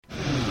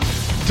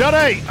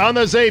Today on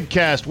the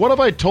CzabeCast, what have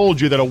I told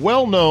you that a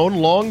well-known,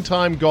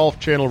 long-time Golf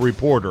Channel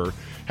reporter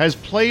has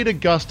played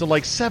Augusta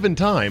like 7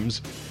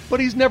 times, but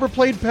he's never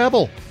played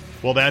Pebble?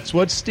 Well, that's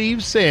what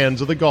Steve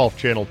Sands of the Golf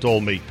Channel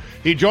told me.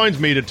 He joins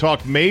me to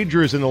talk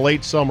majors in the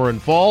late summer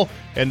and fall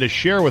and to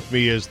share with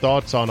me his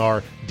thoughts on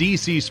our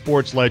DC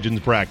Sports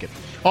Legends bracket.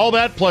 All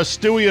that plus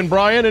Stewie and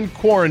Brian in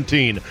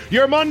quarantine.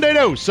 Your Monday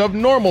dose of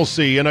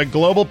normalcy in a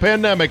global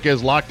pandemic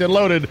is locked and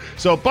loaded,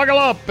 so buckle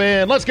up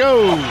and let's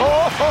go!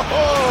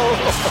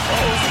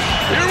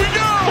 Here we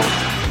go!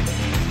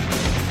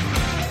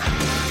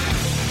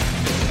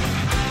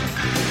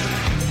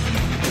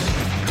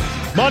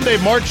 Monday,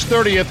 March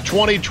 30th,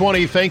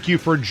 2020. Thank you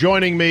for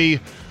joining me.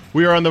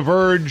 We are on the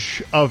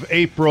verge of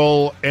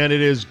April, and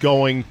it is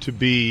going to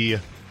be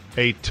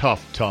a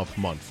tough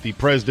month. The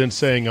president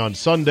saying on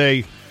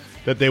Sunday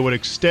that they would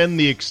extend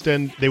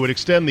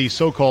the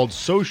so-called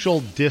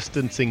social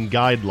distancing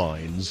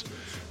guidelines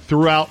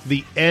throughout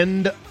the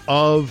end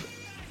of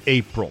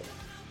April.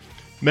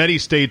 Many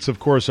states, of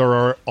course,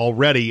 are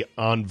already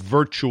on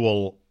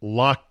virtual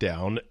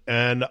lockdown,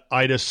 and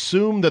I'd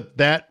assume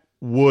that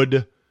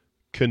would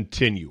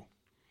continue.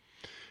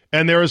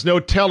 And there is no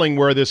telling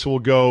where this will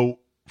go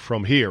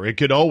from here. It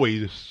could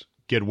always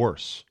get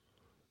worse.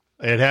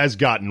 It has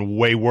gotten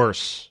way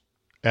worse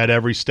at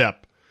every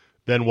step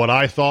than what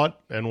I thought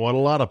and what a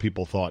lot of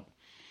people thought.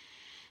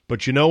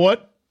 But you know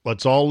what?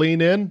 Let's all lean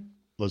in.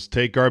 Let's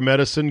take our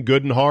medicine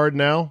good and hard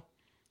now.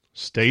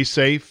 Stay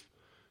safe.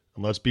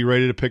 And let's be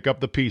ready to pick up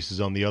the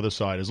pieces on the other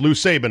side. As Lou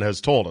Saban has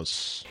told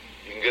us.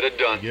 You can get it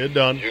done. Get it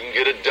done. You can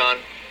get it done.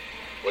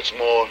 What's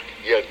more,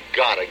 you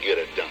gotta get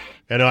it done.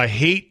 And I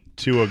hate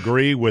to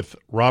agree with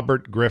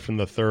Robert Griffin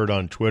III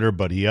on Twitter,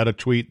 but he had a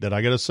tweet that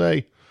I got to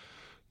say,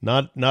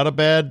 not a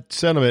bad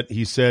sentiment.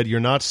 He said,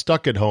 "You're not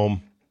stuck at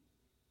home.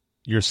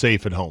 You're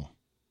safe at home."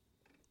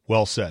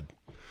 Well said.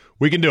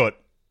 We can do it,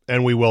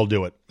 and we will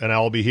do it. And I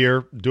will be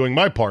here doing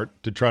my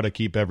part to try to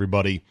keep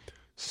everybody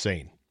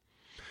sane.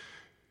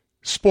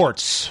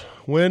 Sports.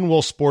 When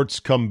will sports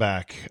come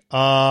back?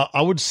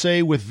 I would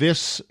say with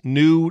this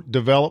new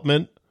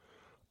development,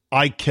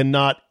 I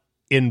cannot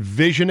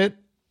envision it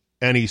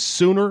any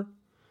sooner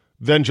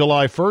than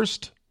July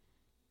 1st.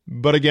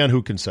 But again,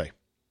 who can say?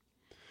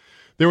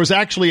 There was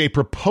actually a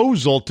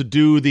proposal to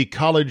do the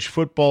college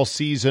football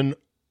season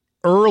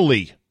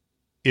early,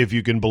 if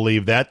you can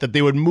believe that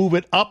they would move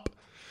it up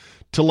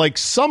to like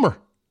summer,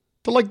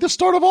 to like the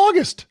start of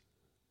August.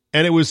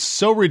 And it was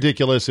so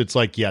ridiculous. It's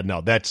like, yeah,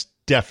 no, that's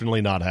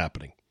definitely not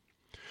happening.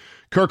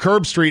 Kirk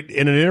Herbstreit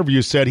in an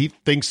interview said he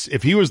thinks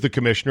if he was the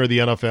commissioner of the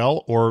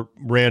NFL or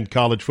ran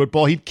college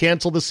football, he'd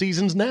cancel the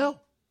seasons now,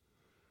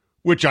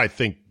 which I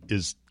think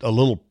is a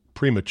little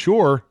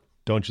premature,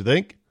 don't you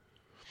think?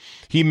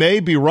 He may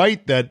be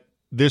right that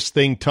this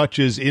thing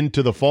touches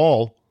into the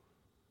fall,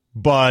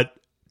 but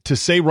to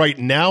say right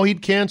now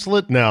he'd cancel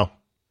it? No,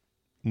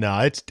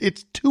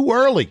 it's too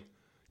early.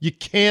 You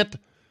can't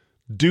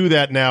do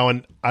that now,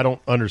 and I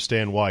don't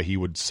understand why he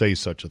would say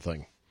such a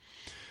thing.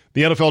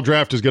 The NFL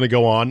draft is going to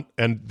go on,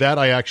 and that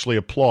I actually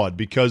applaud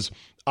because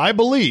I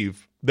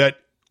believe that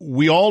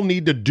we all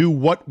need to do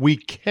what we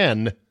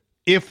can,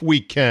 if we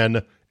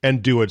can,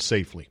 and do it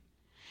safely.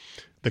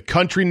 The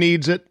country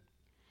needs it,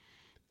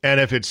 and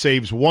if it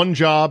saves one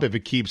job, if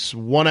it keeps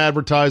one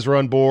advertiser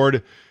on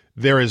board,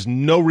 there is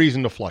no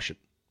reason to flush it.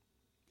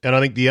 And I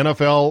think the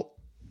NFL,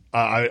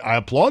 I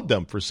applaud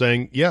them for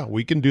saying, yeah,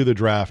 we can do the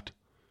draft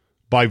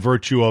by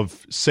virtue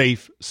of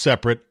safe,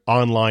 separate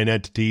online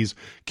entities,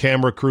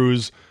 camera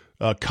crews,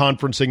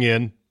 conferencing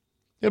in.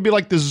 It'll be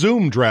like the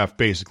Zoom draft,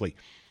 basically.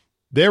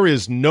 There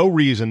is no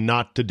reason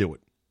not to do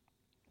it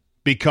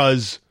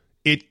because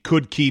it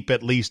could keep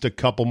at least a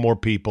couple more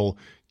people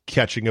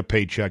catching a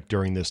paycheck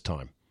during this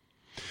time.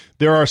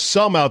 There are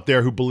some out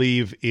there who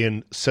believe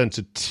in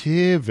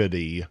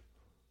sensitivity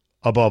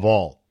above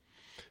all.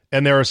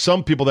 And there are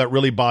some people that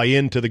really buy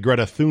into the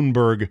Greta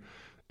Thunberg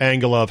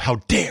angle of, how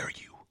dare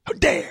you? How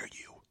dare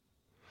you?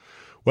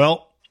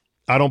 Well,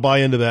 I don't buy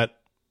into that.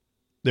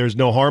 There's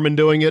no harm in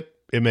doing it.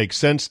 It makes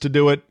sense to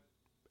do it,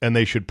 and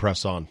they should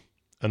press on.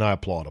 And I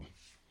applaud them.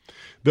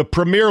 The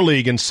Premier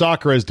League in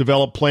soccer has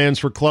developed plans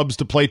for clubs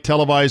to play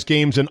televised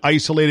games in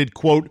isolated,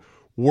 quote,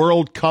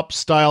 World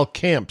Cup-style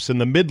camps in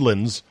the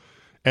Midlands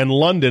and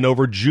London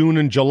over June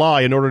and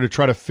July in order to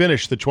try to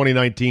finish the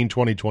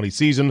 2019-2020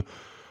 season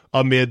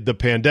amid the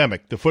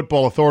pandemic. The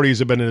football authorities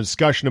have been in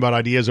discussion about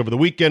ideas over the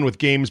weekend with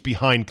games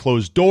behind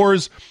closed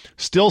doors,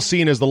 still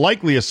seen as the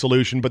likeliest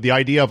solution, but the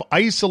idea of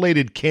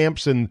isolated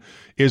camps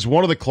is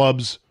one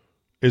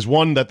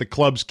that the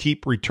clubs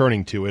keep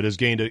returning to. It has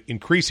gained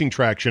increasing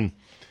traction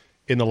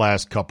in the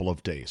last couple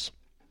of days.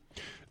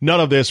 None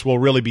of this will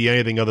really be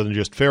anything other than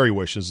just fairy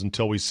wishes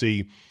until we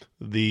see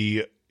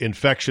the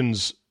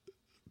infections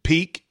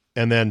peak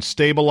and then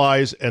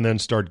stabilize and then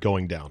start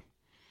going down.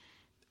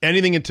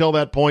 Anything until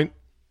that point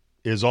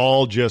is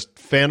all just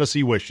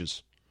fantasy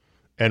wishes,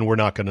 and we're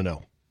not going to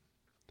know.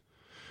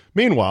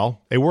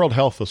 Meanwhile, a World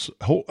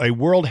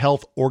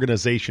Health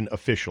Organization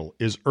official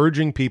is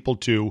urging people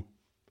to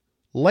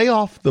lay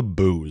off the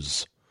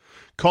booze.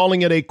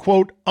 calling it a,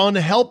 quote,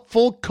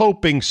 unhelpful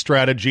coping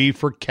strategy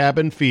for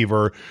cabin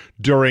fever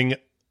during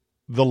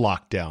the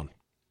lockdown.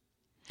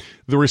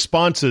 The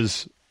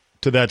responses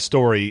to that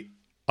story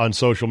on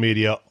social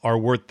media are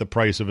worth the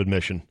price of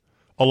admission,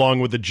 along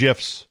with the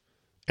GIFs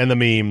and the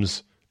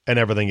memes and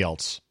everything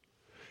else.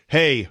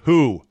 Hey,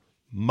 who?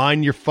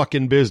 Mind your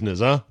fucking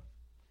business, huh?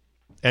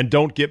 And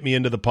don't get me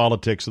into the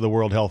politics of the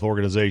World Health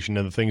Organization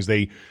and the things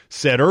they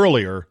said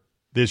earlier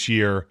this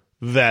year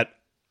that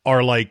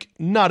are, like,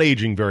 not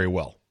aging very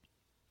well.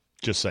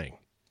 Just saying.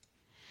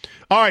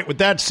 All right, with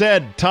that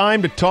said,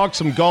 time to talk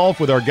some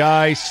golf with our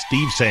guy,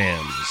 Steve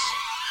Sands.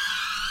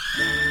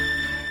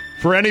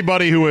 For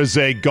anybody who is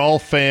a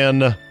golf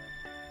fan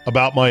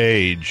about my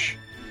age,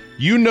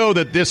 you know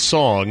that this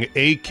song,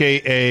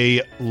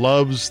 a.k.a.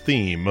 Love's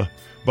Theme,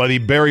 by the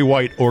Barry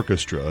White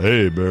Orchestra,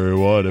 hey, Barry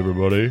White,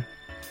 everybody,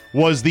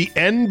 was the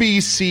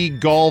NBC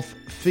golf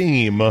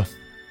theme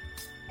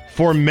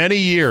for many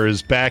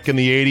years back in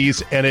the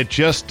 80s, and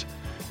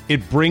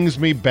it brings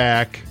me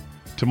back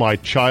to my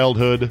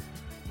childhood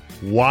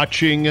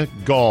watching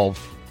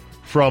golf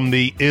from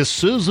the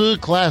Isuzu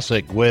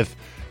Classic with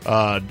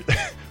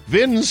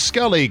Vin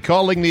Scully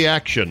calling the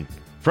action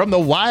from the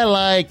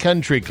Waialae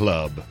Country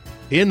Club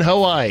in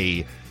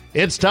Hawaii.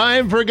 It's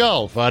time for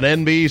golf on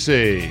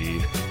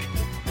NBC.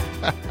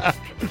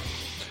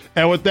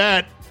 And with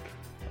that,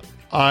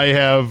 I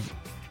have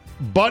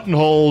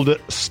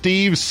buttonholed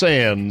Steve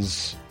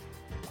Sands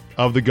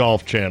of the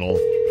Golf Channel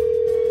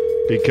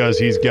because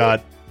he's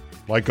got,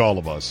 like all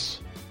of us,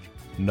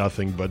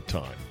 nothing but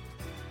time.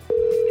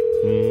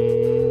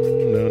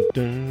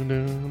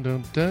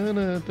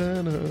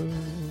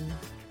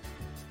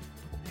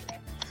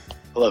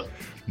 Hello.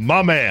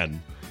 My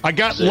man. I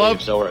got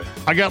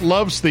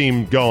Love's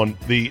Theme going,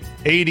 the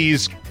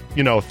 80s,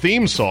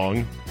 theme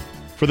song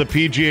for the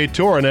PGA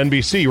Tour on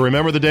NBC. You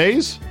remember the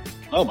days?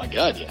 Oh, my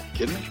God, yeah.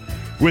 Kidding me?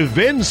 With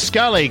Vin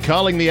Scully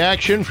calling the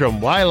action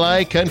from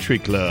Waialae Country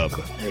Club.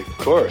 Of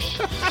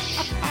course.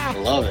 I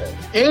love it.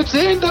 It's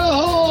in the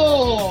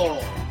hole!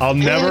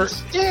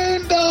 It's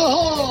in the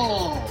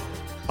hole!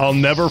 I'll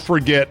never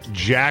forget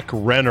Jack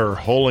Renner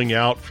holing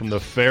out from the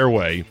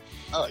fairway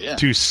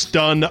to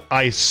stun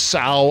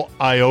Isao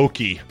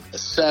Aoki.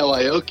 Isao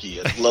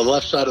Aoki at the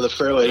left side of the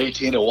fairway at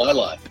 18 at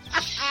Waialae.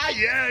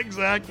 Yeah,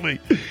 exactly.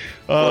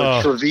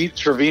 Or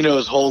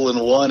Trevino's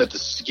hole-in-one at the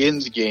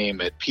Skins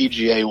game at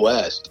PGA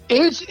West.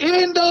 It's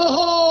in the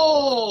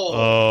hole!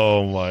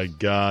 Oh, my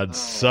God.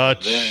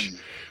 Such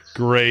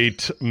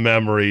great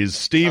memories.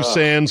 Steve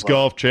Sands,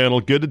 Golf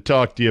Channel. Good to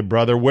talk to you,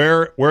 brother.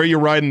 Where are you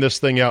riding this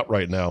thing out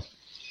right now?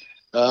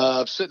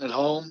 I'm sitting at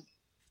home,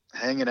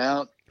 hanging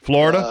out.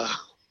 Florida?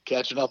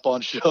 Catching up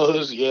on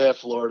shows. Yeah,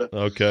 Florida.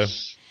 Okay.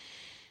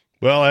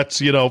 Well,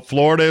 that's,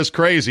 Florida is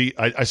crazy.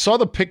 I saw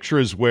the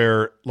pictures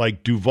where,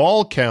 like,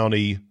 Duval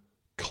County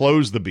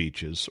closed the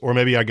beaches, or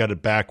maybe I got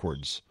it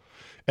backwards,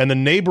 and the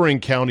neighboring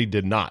county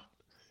did not.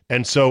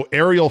 And so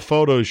aerial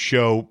photos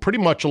show pretty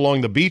much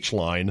along the beach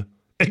line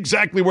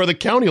exactly where the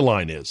county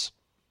line is.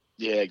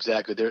 Yeah,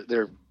 exactly.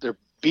 They're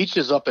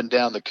beaches up and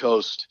down the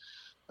coast.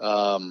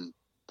 Some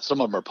of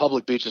them are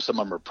public beaches, some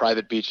of them are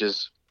private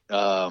beaches.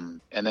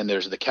 And then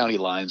there's the county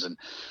lines. And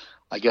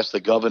I guess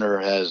the governor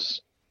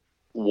has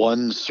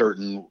one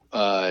certain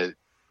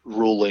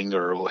ruling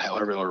or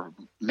however, or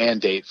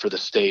mandate for the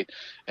state.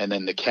 And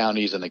then the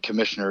counties and the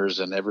commissioners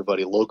and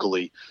everybody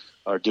locally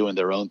are doing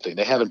their own thing.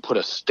 They haven't put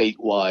a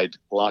statewide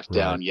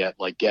lockdown yet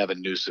like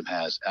Gavin Newsom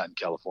has out in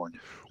California.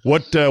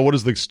 What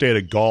is the state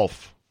of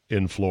golf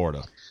in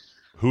Florida?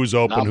 Who's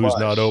open, who's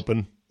not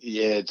open?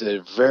 Yeah,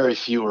 very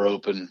few are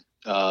open.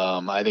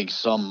 I think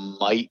some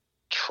might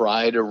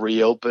try to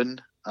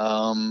reopen,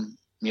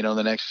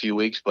 the next few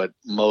weeks, but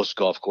most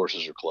golf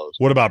courses are closed.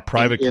 What about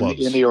private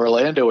clubs? In the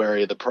Orlando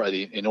area,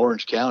 in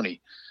Orange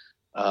County,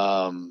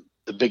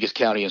 the biggest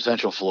county in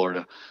Central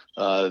Florida,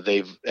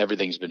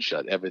 everything's been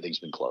shut. Everything's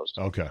been closed.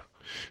 Okay.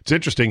 It's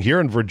interesting. Here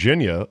in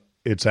Virginia,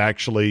 it's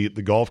actually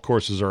the golf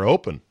courses are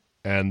open.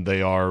 And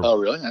they are. Oh,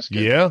 really? That's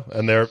good. Yeah,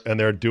 and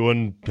they're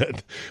doing.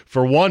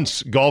 For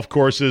once, golf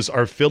courses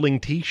are filling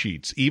tee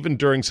sheets, even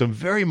during some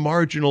very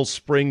marginal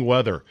spring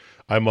weather.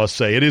 I must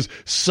say, it is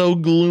so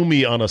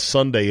gloomy on a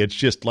Sunday. It's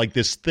just like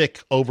this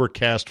thick,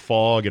 overcast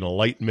fog and a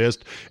light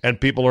mist,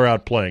 and people are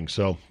out playing.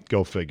 So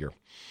go figure.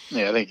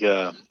 Yeah, I think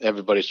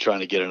everybody's trying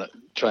to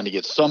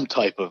get some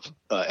type of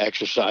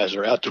exercise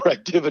or outdoor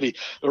activity,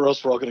 or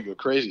else we're all going to go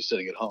crazy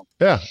sitting at home.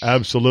 Yeah,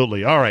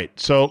 absolutely. All right,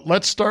 so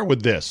let's start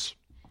with this.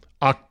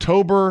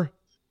 October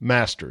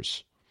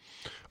Masters.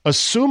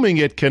 Assuming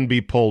it can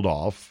be pulled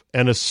off,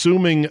 and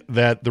assuming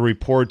that the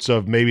reports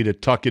of maybe to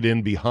tuck it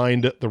in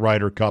behind the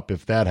Ryder Cup,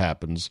 if that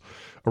happens,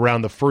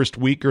 around the first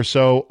week or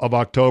so of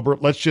October,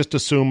 let's just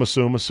assume.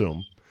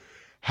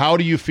 How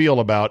do you feel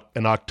about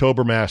an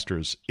October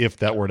Masters if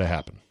that were to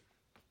happen?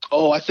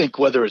 Oh, I think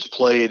whether it's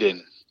played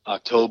in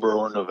October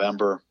or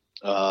November,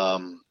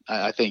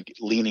 I think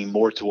leaning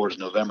more towards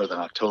November than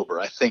October.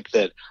 I think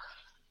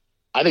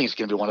it's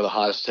going to be one of the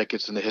hottest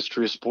tickets in the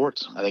history of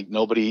sports. I think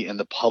nobody in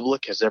the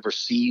public has ever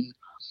seen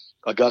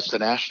Augusta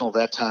National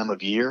that time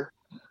of year.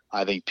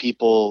 I think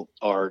people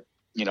are,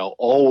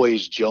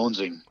 always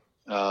jonesing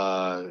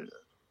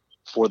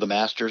for the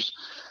Masters.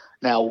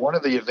 Now, one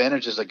of the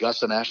advantages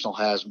Augusta National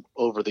has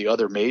over the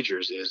other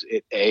majors is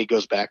it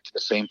goes back to the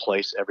same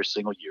place every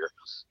single year,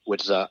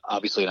 which is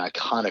obviously an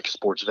iconic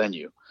sports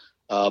venue.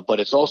 But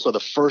it's also the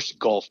first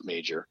golf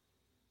major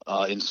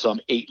in some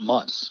 8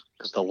 months,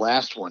 because the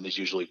last one is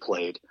usually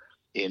played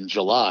in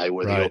July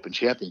with the Open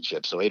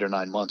Championship, so 8 or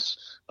 9 months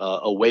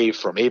away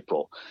from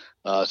April.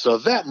 So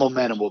that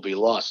momentum will be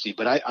lost, Steve.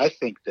 But I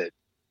think that,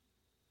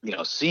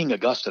 seeing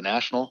Augusta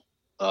National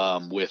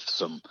with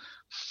some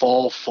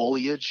fall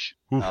foliage,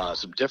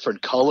 some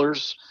different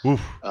colors,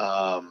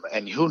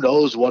 and who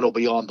knows what will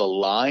be on the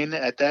line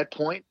at that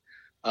point.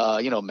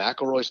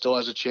 McIlroy still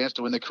has a chance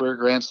to win the career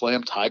Grand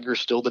Slam. Tiger's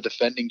still the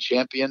defending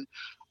champion.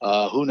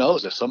 Who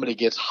knows if somebody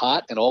gets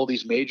hot and all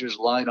these majors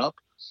line up,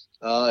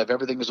 if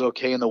everything is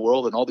okay in the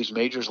world and all these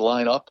majors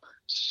line up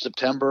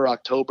September,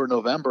 October,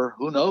 November,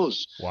 who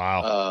knows?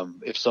 Wow.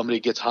 If somebody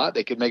gets hot,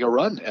 they could make a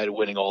run at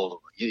winning all of them.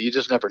 You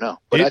just never know.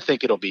 But I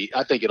think it'll be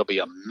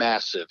a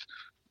massive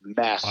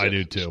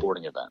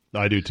sporting event.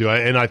 I do too.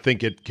 And I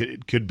think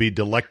it could be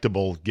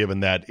delectable,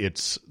 given that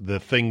it's the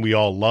thing we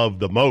all love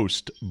the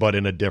most, but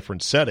in a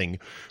different setting,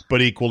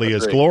 but equally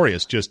as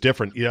glorious, just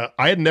different. Yeah,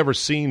 I had never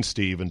seen,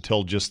 Steve,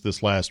 until just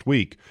this last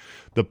week,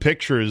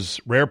 the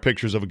rare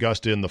pictures of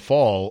Augusta in the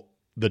fall,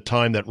 the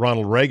time that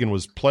Ronald Reagan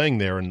was playing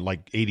there in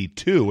like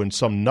 82, and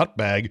some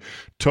nutbag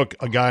took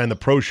a guy in the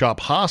pro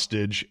shop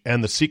hostage,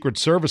 and the Secret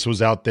Service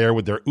was out there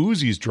with their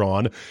Uzis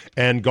drawn,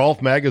 and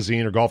Golf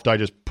Magazine or Golf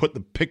Digest put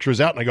the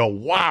pictures out, and I go,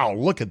 wow,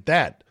 look at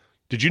that.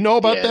 Did you know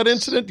about that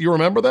incident? Do you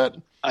remember that?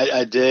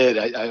 I did.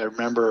 I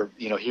remember,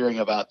 hearing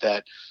about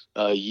that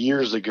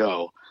years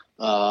ago.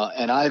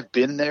 And I've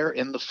been there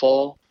in the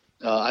fall.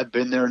 I've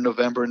been there in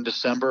November and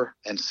December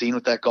and seen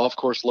what that golf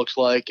course looks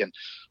like and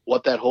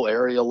what that whole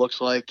area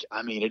looks like.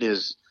 I mean, it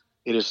is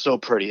so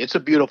pretty. It's a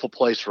beautiful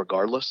place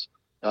regardless.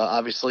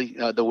 Obviously,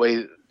 the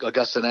way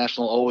Augusta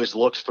National always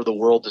looks for the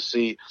world to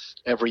see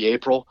every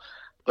April.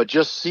 But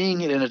just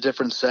seeing it in a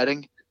different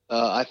setting,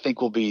 I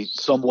think will be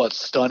somewhat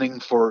stunning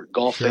for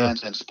golf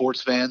fans and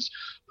sports fans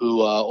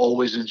who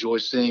always enjoy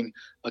seeing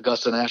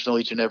Augusta National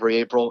each and every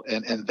April.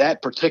 And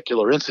that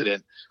particular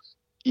incident,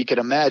 you can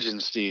imagine,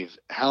 Steve,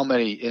 how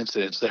many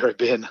incidents there have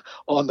been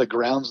on the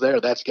grounds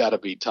there. That's got to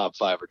be top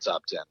 5 or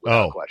top 10,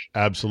 without question.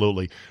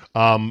 Absolutely.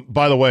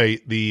 By the way,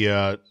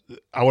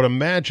 I would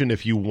imagine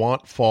if you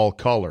want fall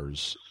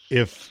colors,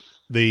 if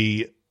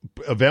the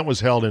event was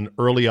held in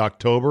early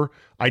October,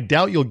 I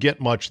doubt you'll get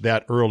much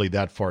that early,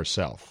 that far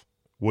south.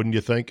 Wouldn't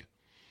you think?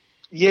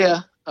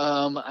 Yeah.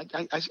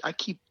 I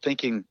keep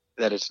thinking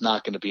that it's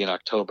not going to be in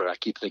October. I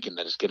keep thinking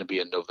that it's going to be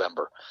in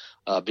November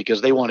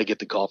because they want to get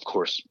the golf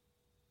course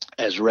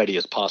as ready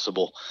as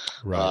possible.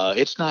 Right.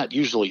 It's not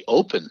usually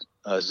open,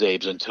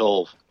 Zabes,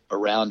 until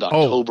around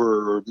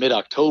October or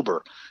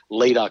mid-October,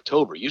 late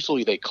October.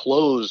 Usually they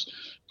close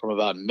from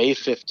about May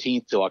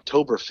 15th to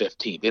October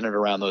 15th, in and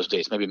around those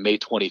dates, maybe May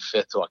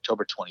 25th to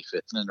October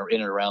 25th, in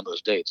and around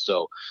those dates.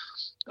 So,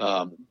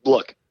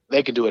 look,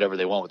 they can do whatever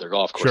they want with their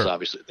golf course. Sure.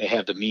 Obviously, they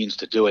have the means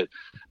to do it.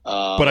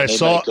 But I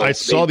saw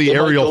the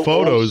aerial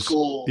photos.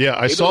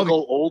 I saw go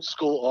old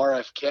school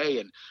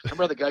RFK, and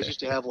remember the guys used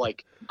to have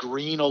like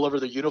green all over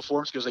their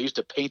uniforms because they used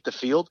to paint the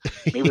field.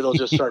 Maybe they'll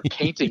just start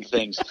painting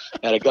things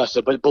at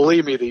Augusta. But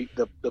believe me,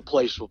 the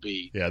place will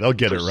be they'll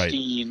get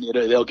pristine. it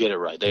right. They'll get it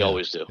right. They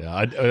always do.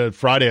 Yeah.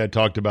 Friday I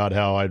talked about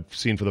how I'd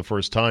seen for the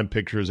first time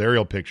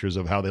aerial pictures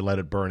of how they let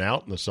it burn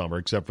out in the summer,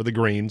 except for the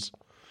greens.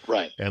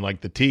 Right. And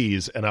like the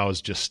tees, and I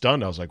was just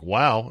stunned. I was like,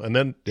 wow. And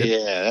then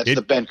that's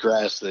the bent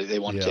grass. They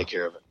want to take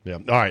care of it. Yeah.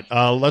 All right.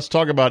 Let's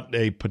talk about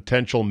a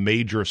potential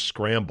major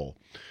scramble,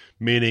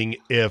 meaning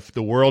if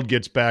the world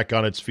gets back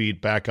on its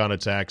feet, back on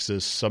its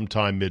axis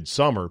sometime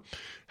midsummer,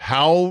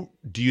 how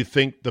do you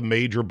think the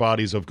major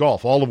bodies of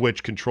golf, all of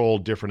which control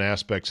different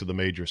aspects of the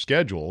major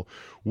schedule,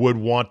 would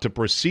want to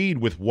proceed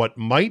with what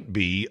might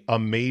be a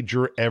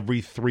major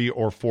every 3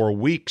 or 4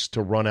 weeks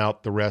to run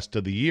out the rest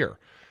of the year?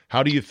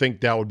 How do you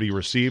think that would be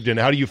received, and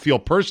how do you feel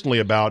personally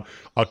about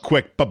a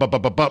quick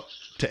bup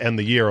to end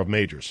the year of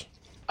majors?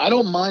 I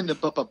don't mind the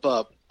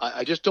bup.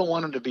 I just don't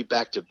want them to be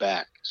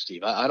back-to-back,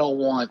 Steve. I don't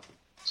want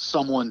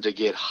someone to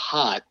get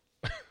hot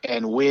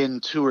and win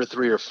 2 or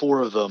 3 or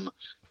 4 of them.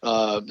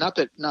 Not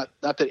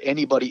that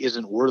anybody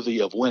isn't worthy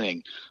of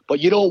winning, but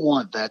you don't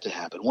want that to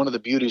happen. One of the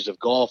beauties of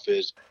golf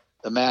is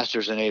the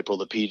Masters in April,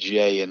 the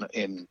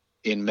PGA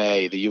in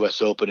May, the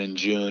U.S. Open in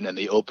June, and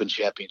the Open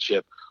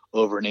Championship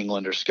over in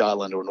England or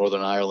Scotland or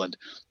Northern Ireland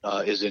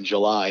is in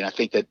July. And I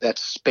think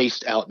that's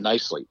spaced out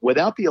nicely.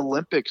 Without the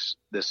Olympics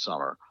this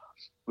summer,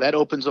 that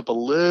opens up a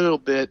little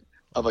bit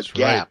of a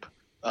gap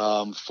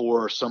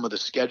for some of the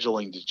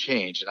scheduling to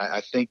change. And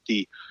I think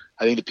the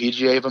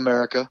PGA of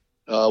America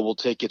will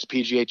take its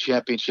PGA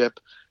Championship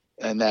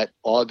and that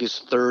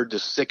August 3rd to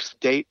 6th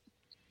date.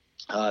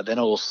 Then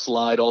it will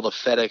slide all the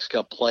FedEx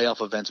Cup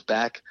playoff events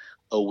back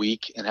a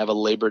week and have a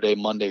Labor Day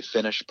Monday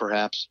finish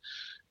perhaps.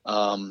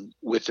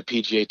 with the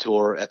PGA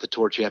Tour at the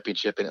Tour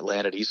Championship in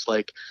Atlanta at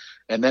Eastlake.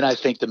 And then I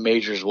think the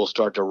majors will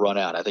start to run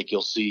out. I think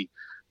you'll see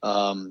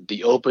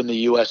the Open, the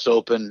U.S.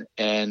 Open,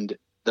 and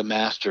the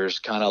Masters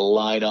kind of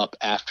line up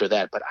after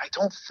that. But I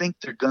don't think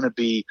they're going to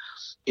be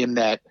in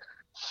that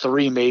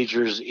 3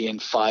 majors in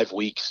 5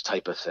 weeks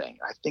type of thing.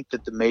 I think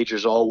that the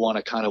majors all want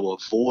to kind of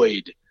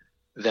avoid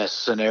that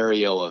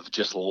scenario of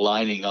just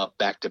lining up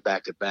back to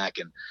back to back.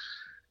 And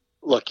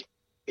look,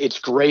 it's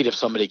great if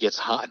somebody gets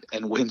hot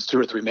and wins 2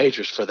 or 3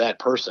 majors for that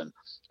person.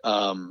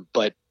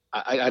 But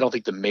I don't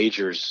think the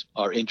majors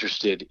are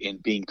interested in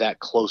being that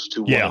close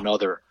to one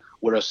another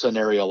where a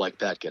scenario like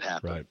that could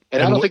happen. Right.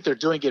 And I don't think they're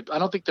doing it. I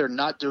don't think they're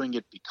not doing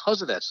it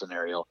because of that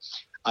scenario.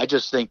 I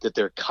just think that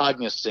they're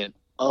cognizant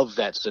of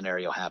that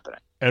scenario happening.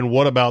 And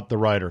what about the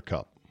Ryder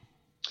Cup?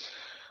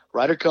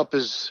 Ryder Cup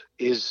is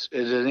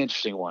an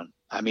interesting one.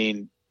 I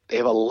mean, they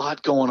have a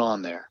lot going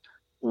on there.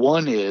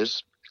 One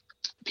is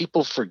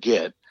people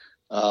forget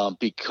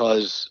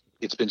because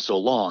it's been so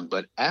long,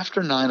 but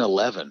after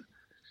 9/11,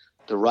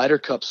 the Ryder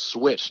Cup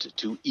switched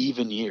to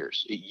even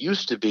years. It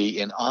used to be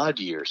in odd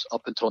years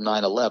up until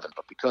 9/11,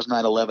 but because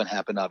 9/11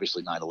 happened,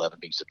 obviously 9/11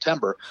 being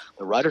September,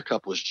 the Ryder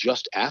Cup was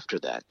just after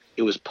that.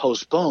 It was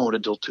postponed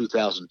until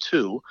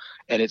 2002,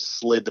 and it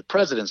slid the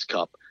President's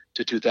Cup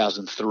to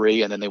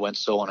 2003, and then they went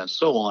so on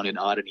in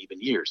odd and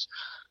even years.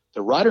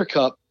 The Ryder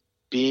Cup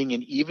being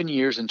in even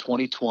years in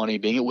 2020,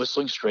 being at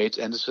Whistling Straits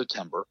end of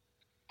September,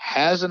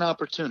 has an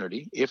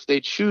opportunity, if they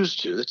choose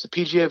to. That's the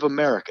PGA of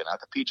America, not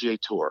the PGA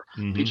Tour.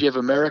 Mm-hmm. PGA of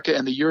America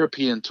and the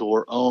European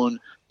Tour own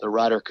the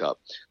Ryder Cup.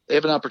 They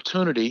have an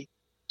opportunity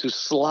to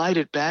slide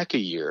it back a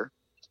year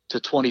to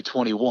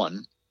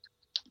 2021.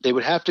 They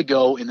would have to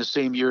go in the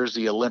same year as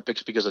the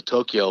Olympics because of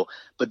Tokyo,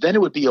 but then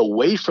it would be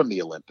away from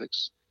the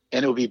Olympics,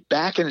 and it would be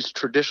back in its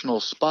traditional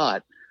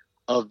spot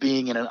of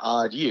being in an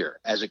odd year.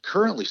 As it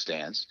currently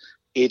stands,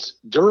 it's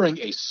during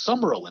a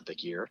summer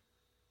Olympic year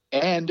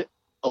and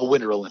a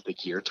winter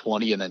Olympic year,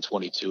 20 and then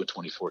 22 and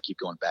 24 keep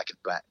going back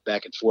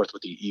and forth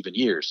with the even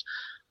years.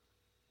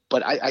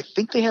 But I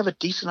think they have a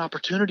decent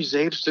opportunity,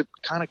 Zabes, to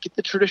kind of get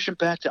the tradition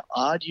back to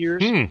odd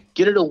years,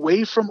 get it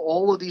away from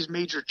all of these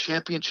major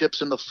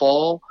championships in the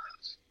fall.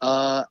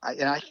 And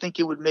I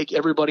think it would make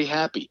everybody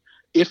happy.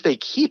 If they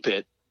keep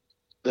it,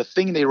 the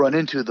thing they run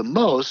into the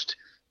most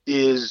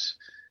is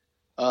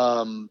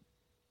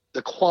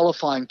the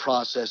qualifying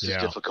process is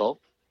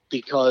difficult,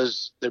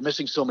 because they're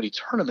missing so many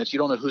tournaments. You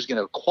don't know who's going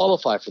to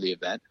qualify for the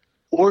event.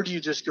 Or do you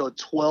just go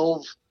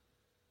 12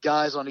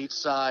 guys on each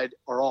side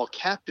are all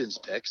captain's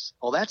picks?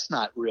 Well, that's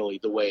not really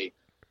the way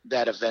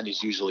that event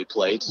is usually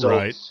played.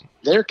 So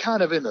they're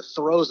kind of in the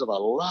throes of a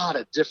lot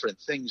of different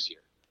things here.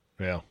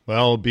 Yeah, well,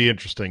 it'll be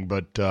interesting,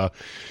 but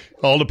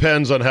all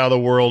depends on how the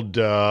world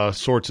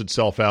sorts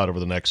itself out over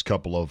the next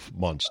couple of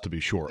months, to be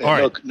sure. All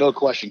right. No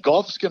question.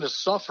 Golf is going to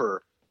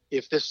suffer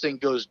if this thing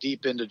goes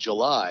deep into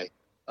July.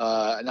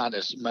 Not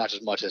as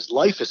much as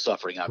life is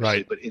suffering,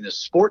 obviously, but in a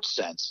sports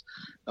sense,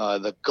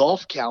 the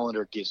golf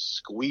calendar gets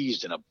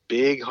squeezed in a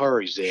big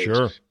hurry, Zabe.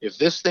 Sure. If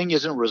this thing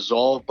isn't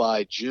resolved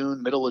by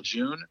middle of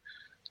June,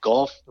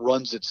 golf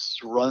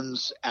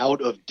runs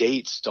out of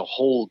dates to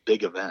hold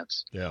big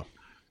events. Yeah.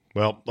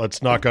 Well,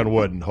 let's knock on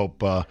wood and hope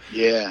for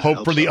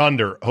the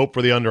under. Hope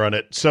for the under on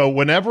it. So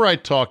whenever I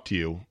talk to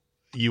you,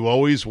 you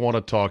always want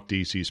to talk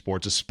DC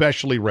sports,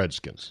 especially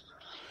Redskins.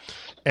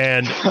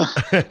 And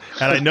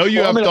I know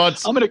you have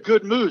thoughts. I'm in a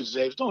good mood,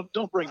 Zaves. Don't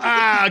bring me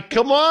down.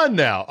 Come on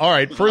now. All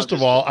right. First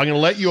of all, I'm going to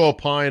let you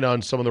opine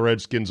on some of the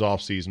Redskins'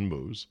 offseason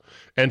moves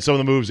and some of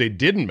the moves they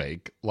didn't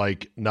make,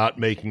 like not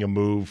making a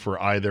move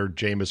for either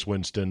Jameis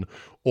Winston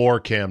or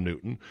Cam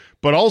Newton.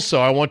 But also,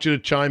 I want you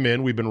to chime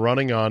in. We've been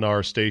running on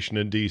our station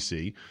in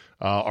D.C.,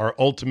 our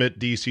ultimate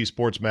D.C.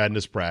 Sports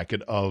Madness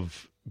bracket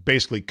of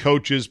basically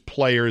coaches,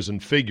 players,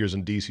 and figures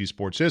in DC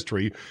sports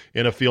history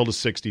in a field of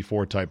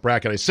 64 type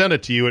bracket. I sent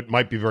it to you. It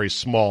might be very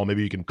small.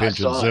 Maybe you can pinch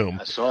and zoom.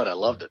 I saw it. I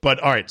loved it. But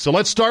all right, so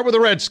let's start with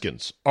the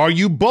Redskins. Are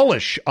you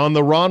bullish on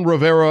the Ron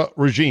Rivera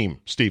regime,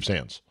 Steve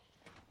Sands?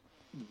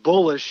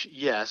 Bullish,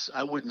 yes.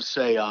 I wouldn't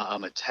say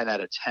I'm a 10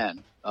 out of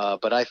 10,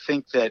 but I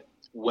think that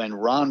when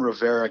Ron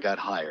Rivera got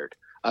hired,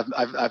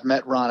 I've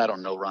met Ron. I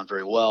don't know Ron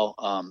very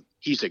well.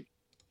 He's a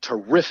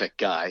terrific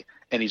guy,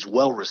 and he's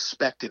well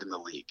respected in the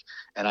league.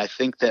 And I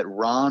think that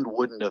Ron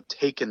wouldn't have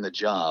taken the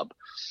job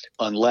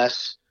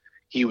unless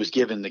he was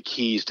given the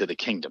keys to the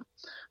kingdom.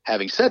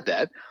 Having said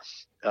that,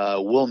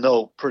 we'll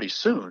know pretty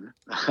soon,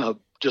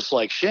 just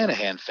like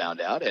Shanahan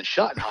found out and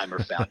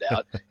Schottenheimer found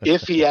out,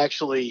 if he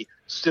actually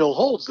still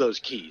holds those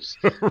keys.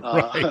 If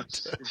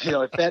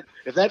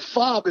that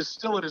fob is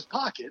still in his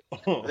pocket,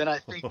 then I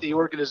think the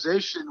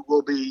organization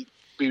will be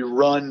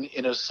run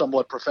in a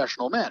somewhat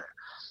professional manner.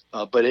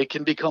 But it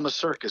can become a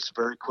circus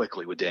very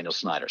quickly with Daniel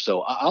Snyder.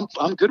 So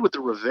I'm good with the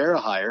Rivera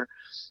hire.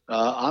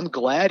 I'm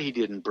glad he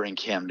didn't bring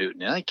Cam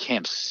Newton. I think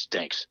Cam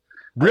stinks.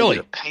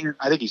 Really?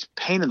 I think he's a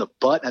pain in the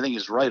butt. I think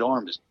his right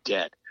arm is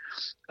dead.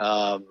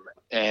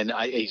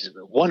 He's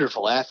a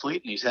wonderful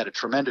athlete, and he's had a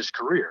tremendous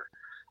career.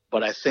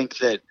 But I think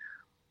that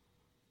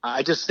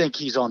I just think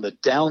he's on the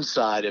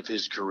downside of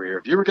his career.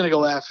 If you were going to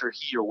go after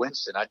he or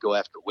Winston, I'd go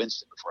after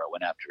Winston before I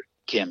went after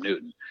Cam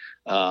Newton.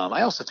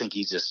 I also think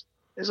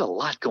there's a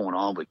lot going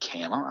on with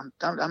Cam.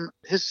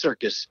 His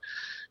circus.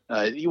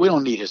 We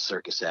don't need his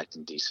circus act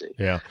in DC.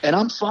 Yeah. And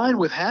I'm fine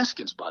with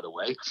Haskins, by the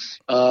way.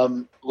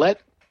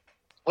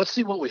 Let's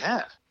see what we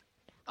have.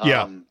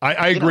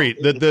 I agree.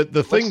 The thing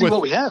let's see with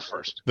what we have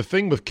first. The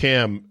thing with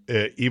Cam,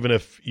 even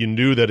if you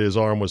knew that his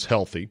arm was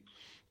healthy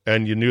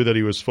and you knew that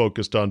he was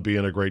focused on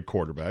being a great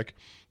quarterback,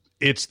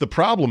 the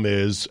problem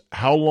is,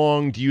 how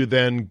long do you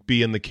then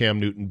be in the Cam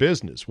Newton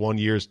business? 1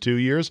 year, 2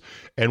 years?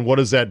 And what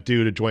does that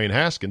do to Dwayne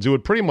Haskins? It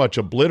would pretty much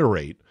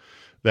obliterate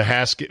the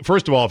Haskins.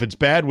 First of all, if it's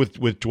bad with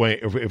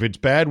Dwayne, if it's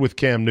bad with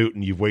Cam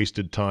Newton, you've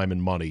wasted time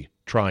and money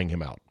trying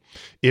him out.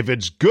 If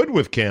it's good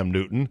with Cam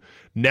Newton,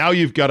 now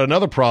you've got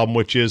another problem,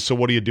 which is, so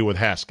what do you do with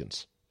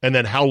Haskins? And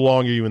then how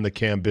long are you in the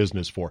Cam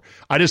business for?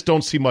 I just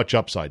don't see much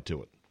upside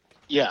to it.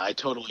 Yeah, I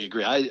totally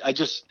agree.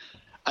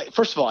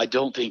 First of all, I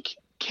don't think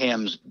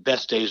Cam's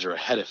best days are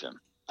ahead of him.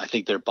 I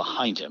think they're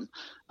behind him.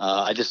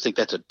 I just think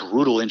that's a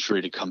brutal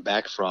injury to come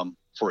back from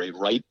for a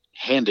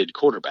right-handed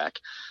quarterback,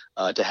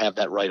 to have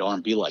that right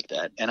arm be like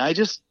that. And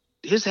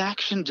his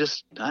action,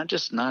 I'm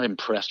just not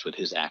impressed with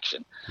his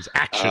action. His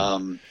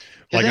action.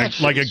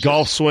 Like a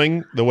golf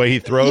swing, the way he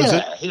throws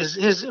it.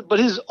 But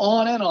his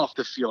on and off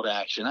the field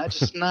action, I'm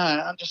just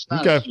not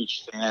Okay. a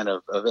huge fan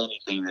of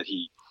anything that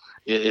he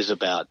is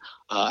about.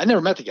 I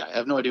never met the guy. I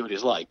have no idea what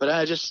he's like, but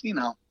I just,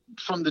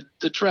 from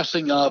the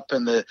dressing up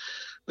and the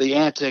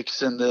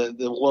antics and the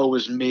woe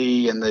is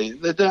me and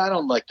the I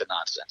don't like the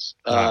nonsense.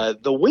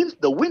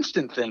 The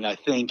Winston thing, I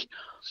think,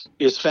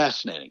 is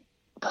fascinating.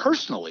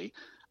 Personally,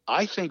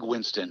 I think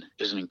Winston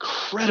is an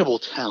incredible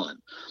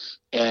talent,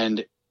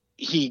 and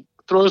he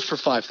throws for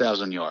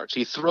 5,000 yards.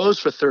 He throws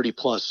for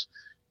 30-plus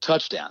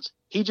touchdowns.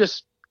 He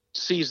just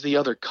sees the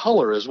other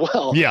color as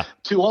well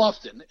too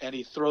often, and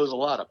he throws a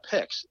lot of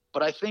picks.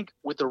 But I think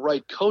with the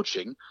right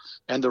coaching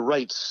and the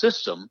right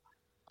system,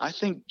 I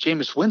think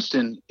Jameis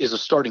Winston is a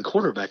starting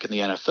quarterback in the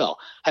NFL.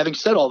 Having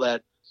said all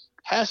that,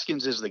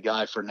 Haskins is the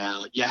guy for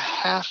now. You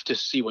have to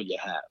see what you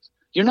have.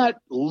 You're not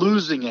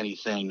losing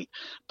anything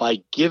by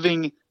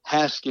giving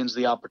Haskins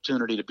the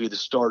opportunity to be the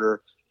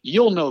starter.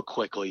 You'll know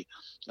quickly.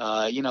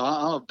 I'm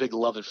a big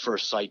love at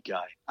first sight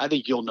guy. I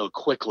think you'll know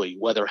quickly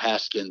whether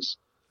Haskins,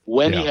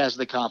 when he has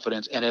the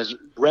confidence and has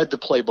read the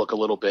playbook a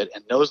little bit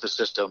and knows the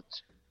system,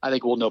 I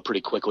think we'll know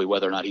pretty quickly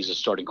whether or not he's a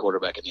starting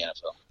quarterback in the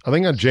NFL. I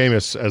think on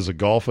Jameis, as a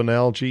golf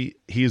analogy,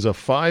 he's a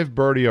 5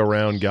 birdie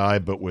around guy,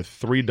 but with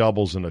 3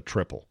 doubles and a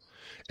triple.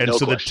 And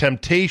the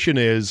temptation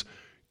is,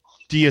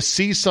 do you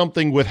see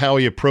something with how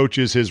he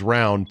approaches his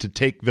round to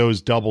take those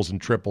doubles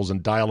and triples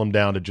and dial them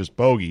down to just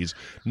bogeys?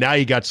 Now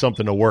you got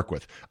something to work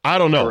with. I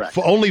don't know.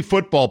 Only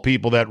football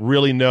people that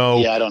really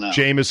know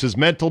Jameis's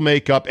mental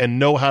makeup and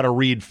know how to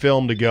read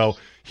film to go,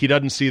 he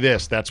doesn't see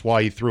this. That's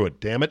why he threw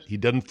it. Damn it. He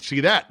doesn't see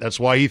that. That's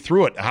why he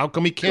threw it. How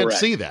come he can't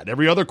see that?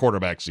 Every other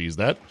quarterback sees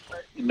that.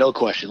 No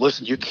question.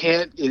 Listen, you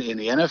can't, in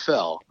the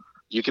NFL,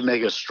 you can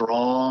make a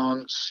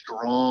strong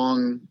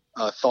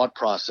thought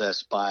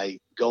process by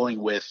going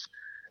with,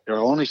 there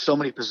are only so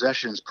many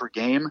possessions per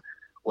game.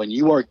 When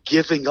you are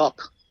giving up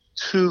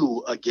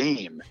 2 a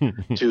game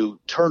to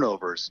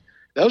turnovers,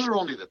 those are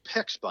only the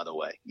picks, by the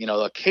way.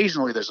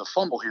 Occasionally there's a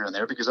fumble here and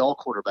there because all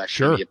quarterbacks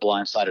can get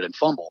blindsided and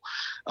fumble.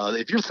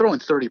 If you're throwing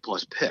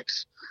 30-plus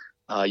picks,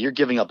 you're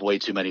giving up way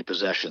too many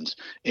possessions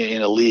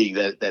in a league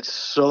that's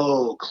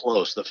so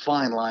close, the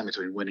fine line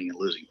between winning and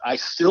losing. I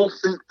still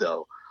think,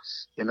 though,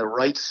 in the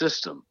right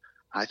system,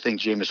 I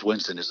think Jameis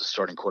Winston is the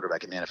starting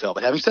quarterback in the NFL.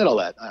 But having said all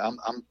that,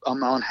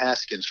 I'm on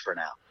Haskins for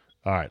now.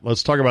 All right,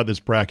 let's talk about this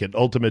bracket.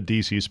 Ultimate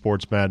DC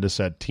Sports Madness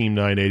at Team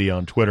 980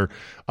 on Twitter.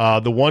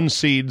 The 1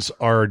 seeds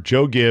are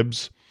Joe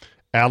Gibbs,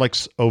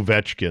 Alex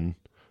Ovechkin.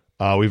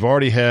 We've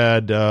already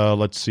had,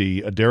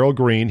 Darryl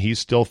Green. He's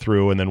still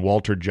through, and then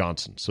Walter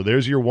Johnson. So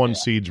there's your 1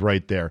 seeds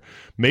right there.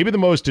 Maybe the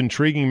most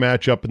intriguing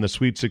matchup in the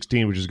Sweet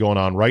 16, which is going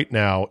on right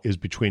now, is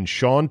between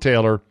Sean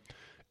Taylor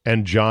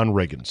and John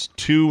Riggins,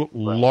 2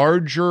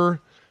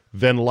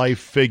 larger-than-life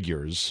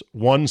figures,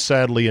 one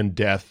sadly in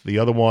death, the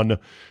other one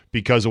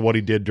because of what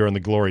he did during the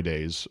glory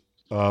days.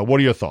 What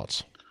are your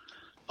thoughts?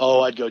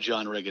 Oh, I'd go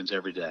John Riggins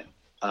every day.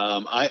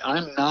 I'm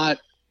not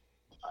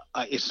 –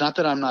 it's not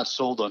that I'm not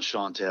sold on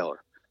Sean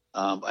Taylor,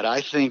 but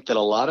I think that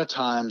a lot of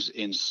times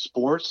in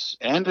sports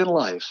and in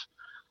life,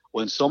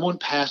 when someone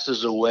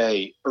passes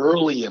away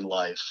early in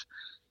life,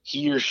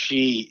 he or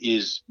she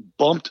is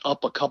bumped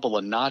up a couple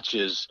of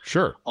notches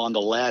on the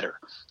ladder.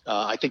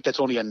 I think that's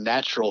only a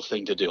natural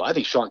thing to do. I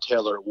think Sean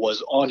Taylor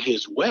was on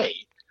his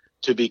way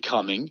to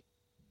becoming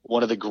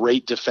one of the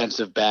great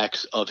defensive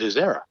backs of his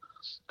era.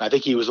 I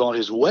think he was on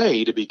his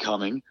way to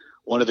becoming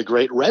one of the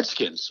great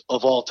Redskins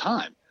of all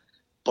time,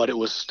 but it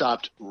was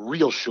stopped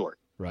real short,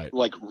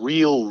 like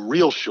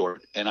real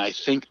short. And I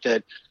think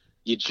that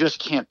you just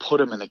can't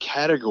put him in the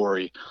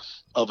category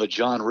of a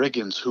John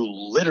Riggins who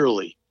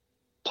literally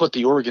put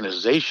the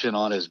organization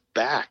on his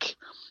back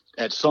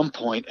at some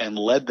point and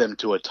led them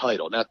to a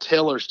title. Now,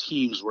 Taylor's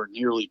teams were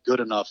nearly good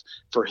enough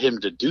for him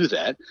to do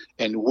that.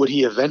 And would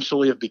he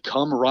eventually have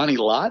become Ronnie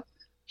Lott?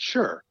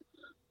 Sure.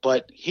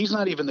 But he's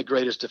not even the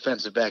greatest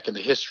defensive back in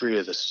the history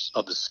of the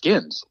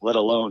Skins, let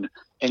alone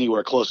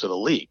anywhere close to the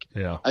league.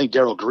 Yeah. I think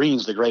Darryl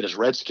Green's the greatest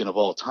Redskin of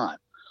all time.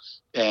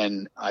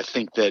 And I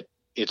think that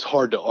it's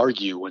hard to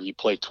argue when you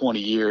play 20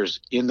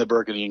 years in the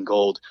burgundy and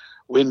gold,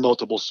 win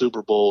multiple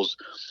Super Bowls,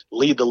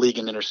 lead the league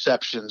in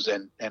interceptions,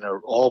 and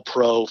are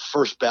all-pro,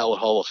 first ballot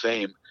Hall of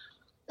Fame.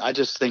 I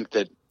just think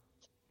that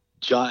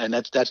John, and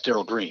that's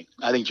Darryl Green.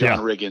 I think John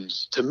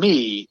Riggins, to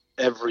me,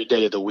 every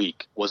day of the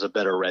week was a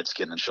better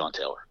Redskin than Sean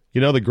Taylor. You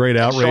know the great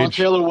outrage. Sean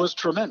Taylor was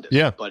tremendous.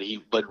 Yeah, but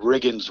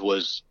Riggins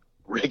was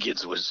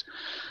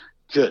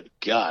good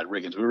God,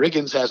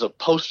 Riggins has a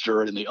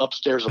poster in the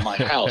upstairs of my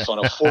house on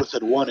a 4th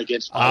and 1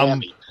 against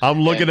Miami.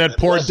 I'm looking at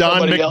poor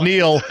Don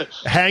McNeil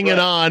hanging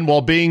on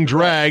while being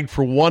dragged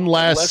for one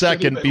last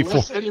second before.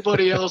 Unless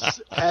anybody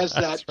else has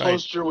that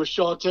poster with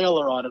Sean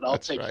Taylor on it, I'll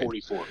take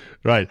 44.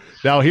 Right.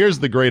 Now, here's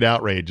the great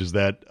outrage is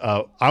that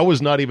I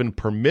was not even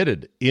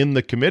permitted in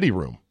the committee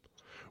room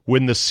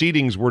when the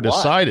seatings were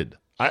decided.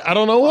 I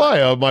don't know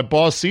why. My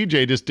boss,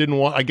 CJ, just didn't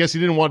want – I guess he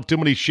didn't want too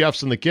many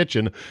chefs in the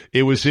kitchen.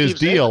 It was his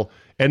deal.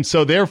 And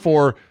so,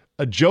 therefore,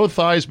 Joe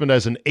Theismann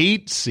as an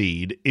 8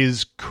 seed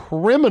is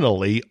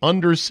criminally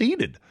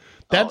underseeded.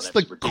 That's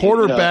the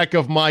quarterback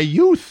of my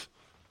youth.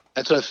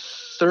 That's a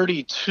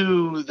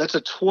 32 – that's a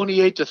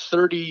 28 to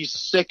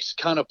 36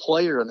 kind of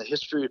player in the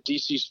history of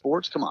DC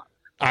sports. Come on.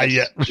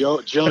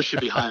 Joe should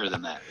be higher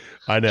than that.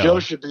 I know. Joe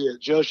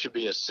should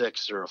be a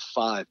 6 or a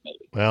 5 maybe.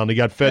 Well, and he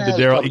got fed to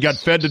Darryl. He got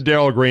fed to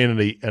Darryl Green,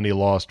 and he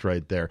lost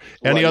right there.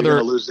 Any other? You're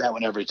gonna lose that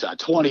one every time.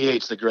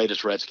 28's the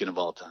greatest Redskin of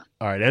all time.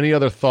 All right. Any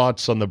other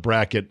thoughts on the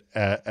bracket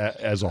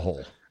as a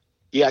whole?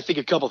 Yeah, I think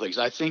a couple things.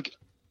 I think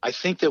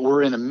that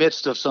we're in the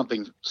midst of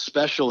something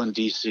special in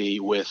DC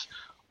with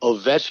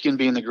Ovechkin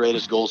being the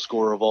greatest goal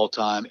scorer of all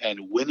time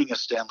and winning a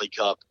Stanley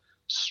Cup.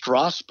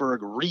 Strasburg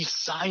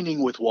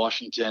re-signing with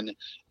Washington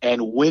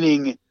and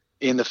winning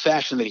in the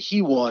fashion that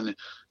he won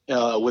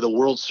with a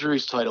World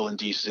Series title in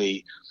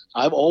D.C.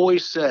 I've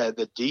always said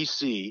that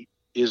D.C.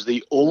 is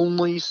the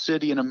only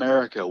city in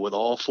America with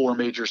all 4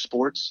 major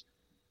sports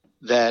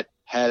that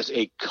has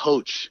a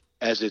coach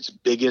as its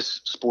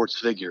biggest sports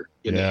figure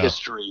in the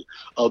history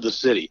of the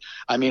city.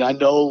 I mean, I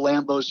know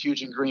Lambeau's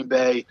huge in Green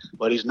Bay,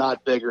 but he's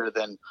not bigger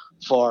than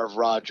Favre,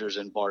 Rodgers,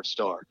 and Bart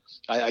Starr.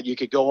 You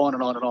could go on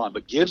and on and on,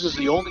 but Gibbs is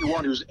the only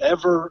one who's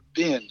ever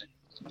been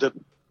the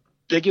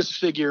biggest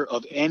figure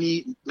of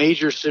any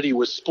major city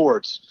with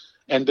sports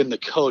and been the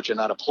coach and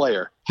not a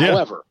player. Yeah.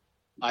 However,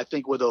 I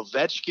think with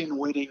Ovechkin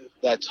winning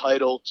that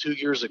title 2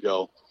 years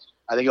ago,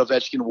 I think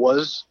Ovechkin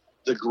was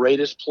the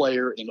greatest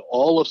player in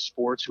all of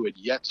sports who had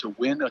yet to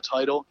win a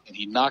title, and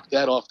he knocked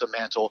that off the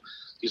mantle.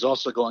 He's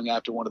also going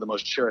after one of the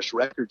most cherished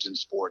records in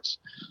sports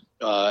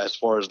as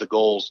far as the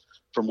goals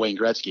from Wayne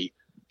Gretzky.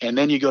 And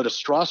then you go to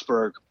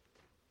Strasburg,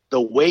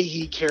 the way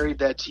he carried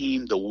that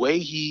team, the way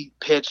he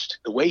pitched,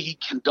 the way he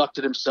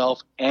conducted himself,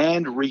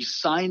 and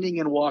re-signing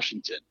in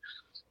Washington.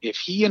 If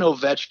he and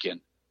Ovechkin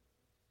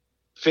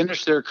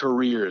finish their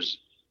careers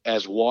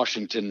as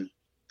Washingtonians,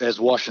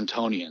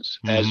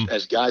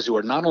 as guys who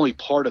are not only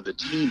part of the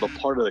team but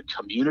part of the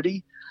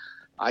community,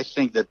 I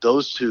think that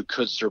those two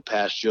could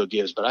surpass Joe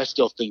Gibbs. But I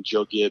still think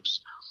Joe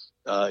Gibbs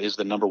is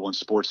the number one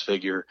sports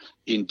figure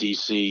in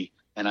D.C.,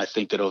 and I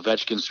think that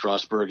Ovechkin,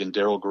 Strasburg, and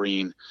Darryl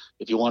Green,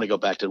 if you want to go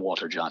back to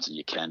Walter Johnson,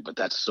 you can, but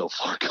that's so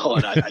far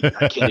gone. I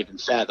can't even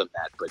fathom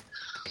that. But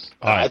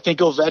I think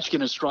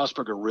Ovechkin and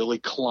Strasburg are really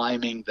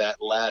climbing that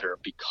ladder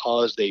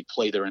because they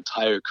play their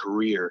entire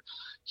career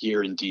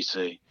here in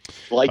D.C.,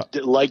 like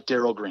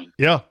Darryl Green.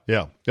 Yeah.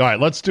 All right,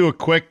 let's do a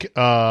quick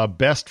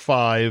best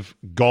 5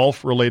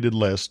 golf-related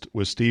list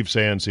with Steve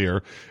Sands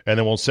here, and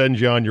then we'll send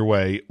you on your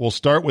way. We'll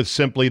start with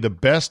simply the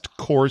best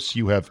course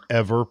you have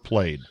ever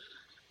played.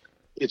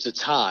 It's a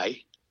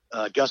tie,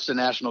 Augusta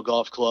National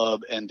Golf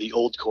Club and the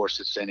old course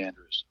at St.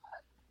 Andrews.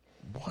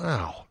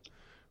 Wow.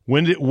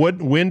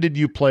 When did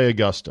you play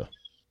Augusta?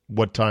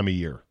 What time of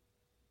year?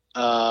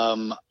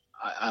 I'm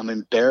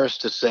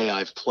embarrassed to say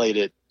I've played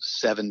it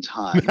 7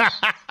 times.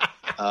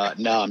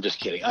 No, I'm just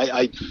kidding.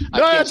 I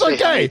no, that's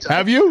okay.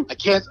 Have you? I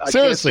can't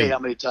say how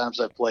many times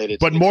I've played it.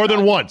 But more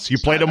than once. You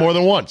played it more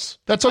than once.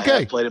 That's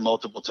okay. I've played it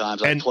multiple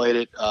times. I've played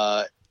it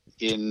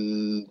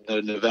in the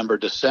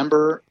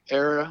November-December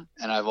era,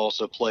 and I've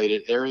also played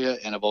it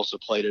and I've also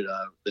played it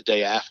the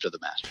day after the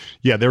Masters.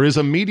 Yeah, there is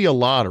a media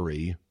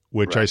lottery,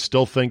 which I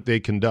still think they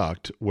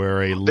conduct,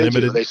 where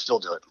they still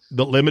do it.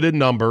 The limited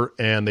number,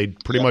 and they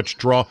pretty much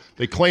draw.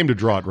 They claim to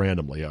draw it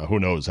randomly. Who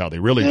knows how they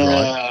really draw it?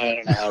 I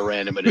don't know how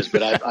random it is,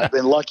 but I've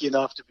been lucky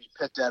enough to be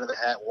picked out of the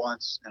hat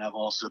once, and I've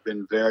also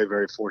been very,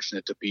 very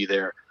fortunate to be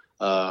there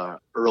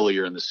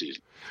earlier in the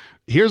season.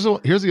 Here's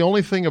the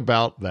only thing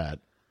about that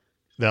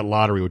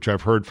lottery, which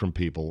I've heard from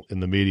people in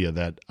the media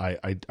that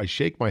I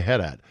shake my head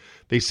at.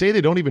 They say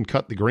they don't even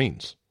cut the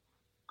greens.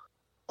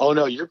 Oh,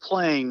 no, you're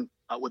playing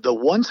the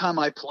one time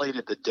I played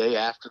it the day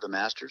after the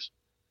Masters,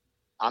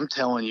 I'm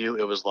telling you,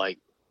 it was like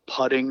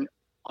putting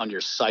on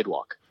your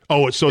sidewalk.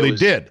 Oh, so they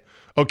did.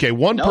 Okay,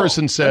 one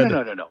person said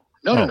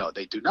no,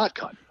 they do not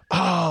cut.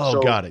 Oh,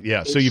 So got it.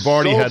 Yeah, so you've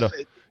already had a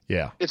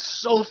yeah. It's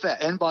so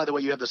fast. And by the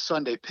way, you have the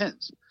Sunday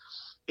pins.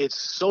 It's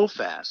so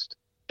fast,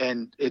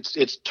 and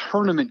it's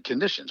tournament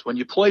conditions. When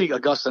you play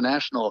Augusta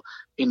National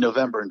in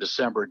November and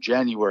December,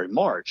 January,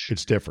 March,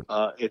 it's different.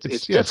 It's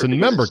different. It's in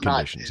member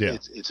conditions.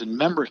 It's in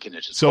member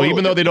conditions. So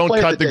even though they don't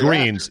cut the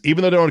greens,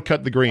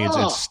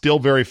 it's still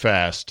very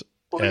fast.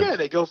 Well, yeah,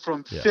 they go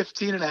from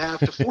 15 and a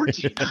half to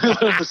 14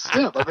 of a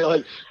snip. I mean,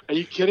 like, are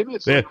you kidding me?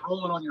 It's like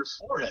rolling on your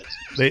forehead.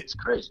 It's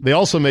crazy. They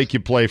also make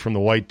you play from the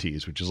white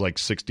tees, which is like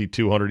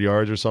 6,200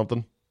 yards or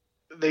something.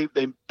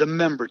 The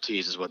member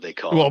tees is what they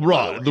call well,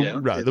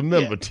 them. Right, the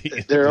member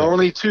tees. There are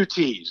only two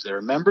tees. There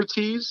are member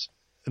tees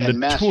and the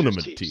Masters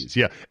tournament tees.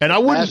 Yeah, and I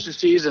wouldn't Masters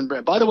tees. And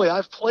by the way,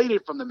 I've played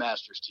it from the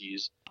Masters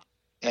tees.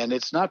 And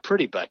it's not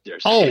pretty back there.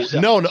 Oh,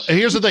 no.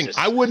 Here's the thing.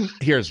 I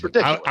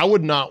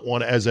would not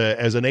want as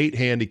an 8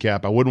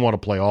 handicap. I wouldn't want to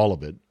play all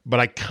of it, but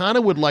I kind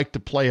of would like to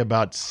play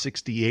about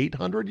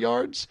 6,800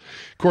 yards.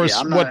 Of course,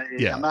 I'm not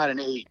an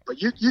 8,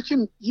 but you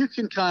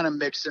can kind of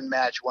mix and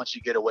match once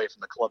you get away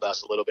from the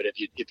clubhouse a little bit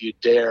if you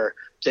dare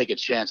take a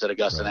chance at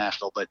Augusta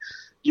National. But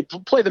you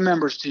play the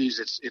members tees,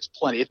 it's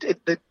plenty.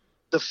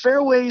 The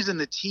fairways and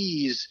the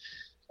tees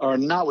are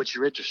not what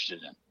you're interested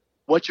in.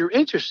 What you're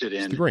interested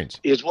in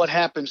is what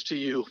happens to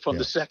you from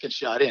the second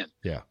shot in.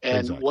 Yeah,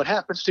 and what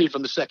happens to you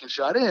from the second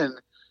shot in,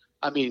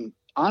 I mean,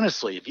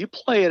 honestly, if you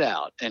play it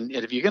out, and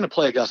if you're going to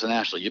play Augusta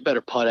National, you better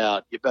putt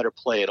out, you better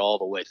play it all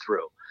the way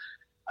through.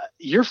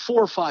 You're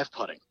 4 or 5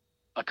 putting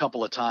a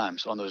couple of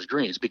times on those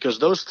greens because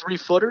those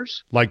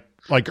 3-footers. Like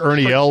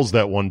Ernie Els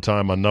that one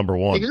time on number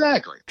 1.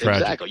 Exactly.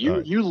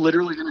 You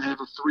literally going to have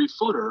a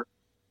 3-footer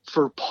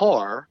for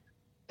par,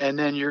 and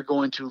then you're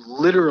going to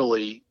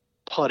literally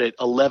putt it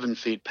 11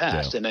 feet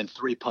past and then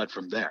 3 putt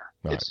from there.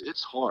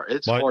 It's hard.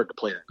 It's hard to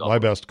play that golf. My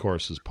best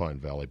course is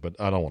Pine Valley, but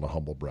I don't want to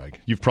humble brag.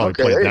 You've probably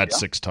played that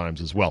 6 times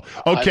as well.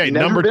 Okay,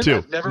 number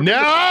 2.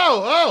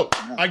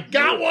 I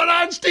got one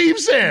on Steve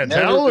Sands.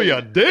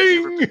 Hallelujah.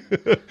 Ding.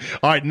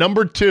 All right,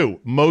 number 2.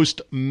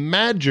 Most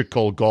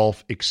magical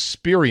golf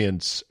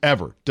experience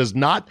ever. Does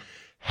not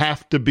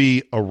have to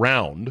be a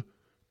round,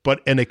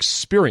 but an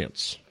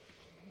experience.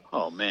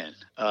 Oh, man.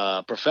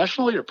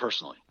 Professionally or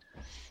personally?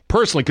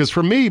 Personally, because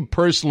for me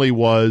personally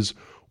was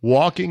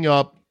walking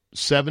up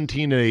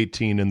 17 and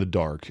 18 in the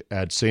dark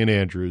at St.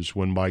 Andrews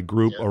when my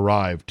group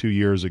arrived 2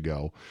 years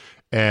ago,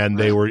 and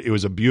it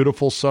was a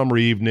beautiful summer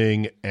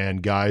evening,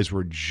 and guys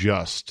were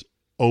just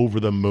over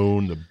the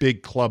moon. The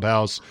big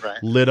clubhouse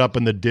lit up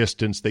in the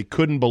distance. They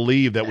couldn't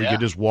believe that we could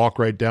just walk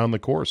right down the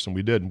course, and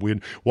we did.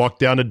 We walked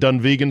down to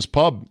Dunvegan's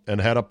pub and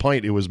had a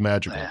pint. It was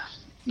magical. Yeah.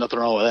 Nothing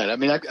wrong with that. I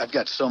mean, I've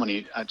got so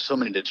many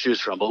to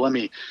choose from, but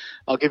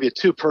I'll give you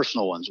 2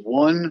 personal ones.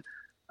 One,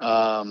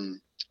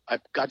 I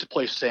got to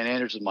play St.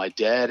 Andrews with my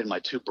dad and my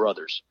 2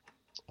 brothers.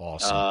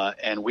 Awesome.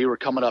 And we were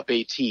coming up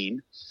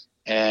 18,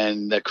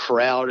 and the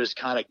crowd is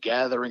kind of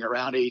gathering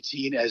around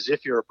 18 as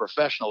if you're a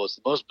professional. It's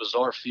the most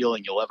bizarre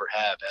feeling you'll ever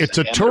have. It's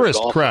a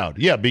tourist crowd.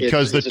 Yeah,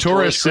 because the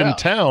tourists in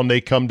town,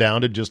 they come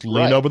down to just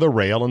lean over the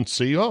rail and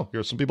see,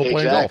 here's some people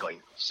playing golf.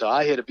 Exactly. So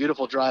I hit a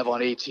beautiful drive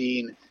on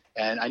 18,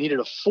 and I needed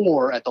a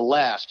 4 at the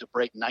last to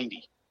break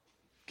 90.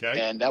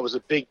 Okay. And that was a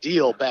big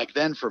deal back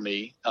then for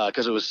me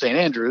because it was St.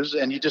 Andrews,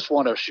 and you just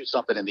want to shoot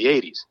something in the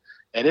 80s.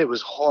 And it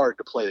was hard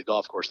to play the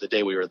golf course the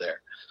day we were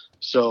there.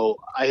 So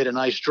I hit a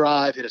nice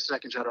drive, hit a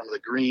second shot onto the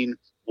green,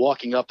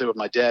 walking up there with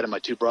my dad and my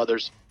 2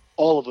 brothers.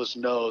 All of us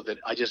know that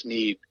I just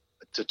need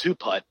to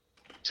 2-putt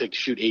to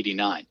shoot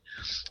 89.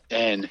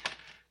 And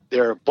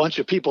there are a bunch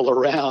of people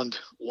around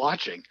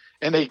watching,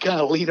 and they kind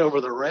of lean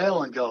over the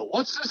rail and go,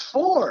 "What's this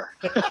for?"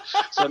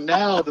 So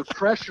now the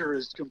pressure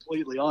is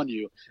completely on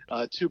you.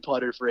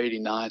 2-putter for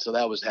 89, so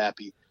that was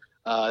happy.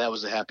 That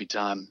was a happy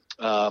time.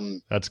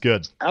 That's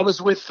good. I was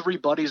with 3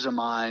 buddies of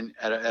mine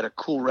at a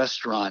cool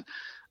restaurant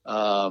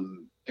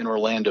in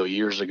Orlando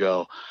years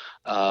ago,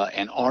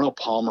 and Arnold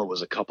Palmer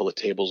was a couple of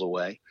tables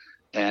away.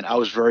 And I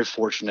was very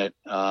fortunate.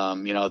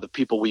 The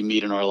people we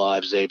meet in our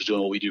lives, Abe's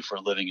doing what we do for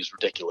a living is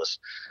ridiculous.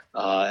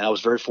 And I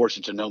was very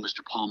fortunate to know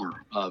Mr. Palmer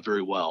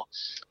very well.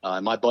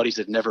 My buddies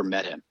had never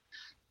met him.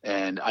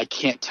 And I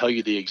can't tell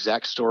you the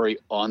exact story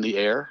on the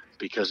air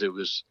because it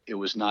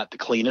was not the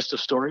cleanest of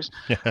stories.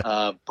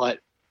 But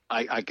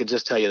I could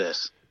just tell you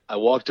this. I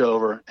walked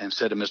over and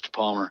said to Mr.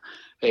 Palmer,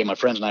 "Hey, my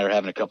friends and I are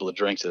having a couple of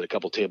drinks at a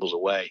couple tables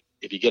away.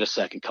 If you get a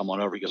second, come on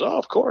over." He goes, "Oh,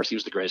 of course." He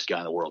was the greatest guy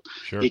in the world.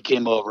 Sure. He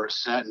came over,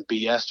 sat and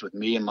BS'd with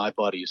me and my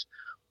buddies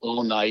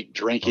all night,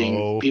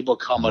 drinking, people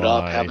coming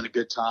up, having a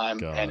good time.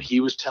 God. And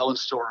he was telling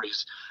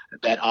stories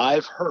that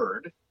I've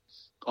heard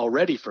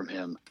already from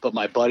him, but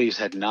my buddies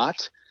had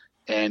not.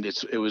 And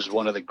it was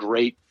one of the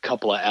great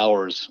couple of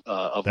hours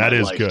of my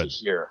life to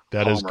hear.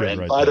 That is good.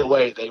 And by the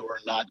way, they were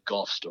not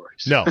golf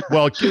stories. No.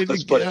 Well,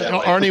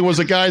 Arnie was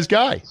a guy's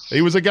guy.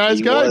 He was a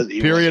guy's guy.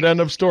 Period.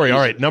 End of story. All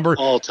right.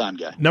 All-time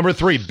guy. Number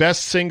 3,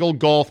 best single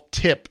golf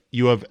tip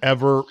you have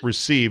ever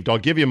received. I'll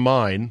give you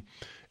mine.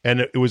 And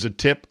it was a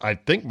tip. I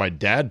think my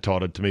dad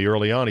taught it to me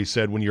early on. He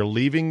said, when you're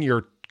leaving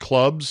your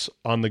clubs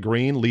on the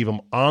green, leave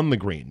them on the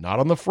green, not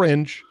on the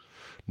fringe,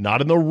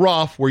 not in the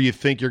rough where you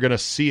think you're going to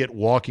see it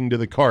walking to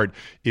the cart.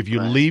 If you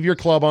leave your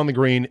club on the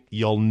green,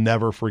 you'll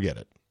never forget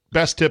it.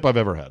 Best tip I've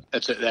ever had.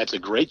 That's a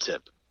great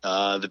tip.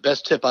 The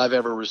best tip I've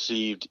ever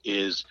received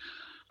is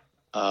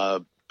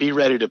be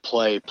ready to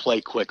play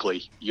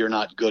quickly. You're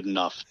not good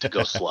enough to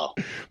go slow.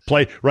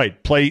 Play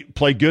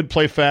good,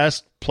 play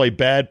fast, play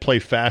bad, play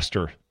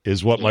faster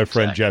is what my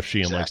friend Jeff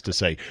Sheehan likes to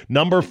say.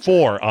 Number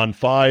 4 on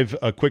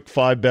a quick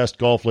 5 best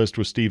golf list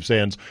with Steve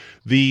Sands.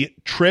 The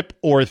trip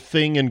or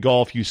thing in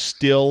golf you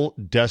still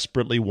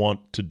desperately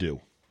want to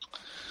do.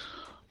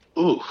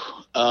 Ooh,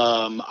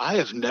 I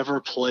have never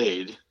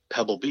played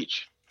Pebble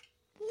Beach.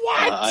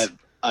 What?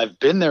 I've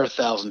been there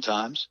 1,000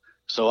 times,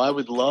 so I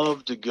would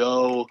love to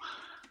go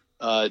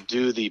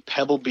do the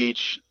Pebble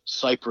Beach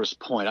Cypress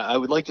Point. I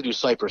would like to do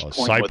Cypress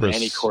Point more than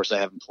any course I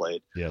haven't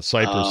played. Yeah,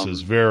 Cypress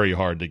is very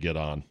hard to get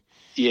on.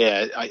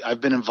 Yeah, I've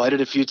been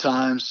invited a few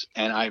times,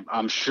 and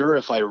I'm sure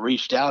if I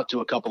reached out to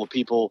a couple of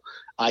people,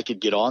 I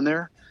could get on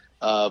there,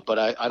 but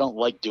I don't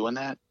like doing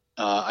that.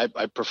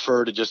 I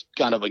prefer to just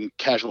kind of a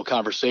casual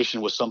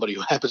conversation with somebody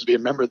who happens to be a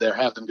member there,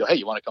 have them go, hey,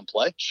 you want to come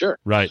play? Sure.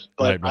 Right.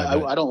 But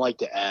I don't like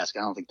to ask. I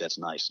don't think that's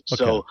nice.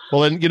 Okay. So,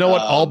 well, then you know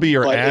what? I'll be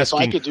your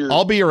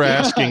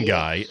asking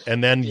guy,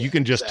 and then you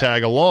can just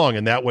tag along,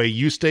 and that way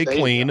you stay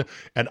clean,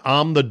 and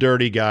I'm the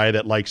dirty guy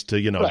that likes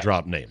to,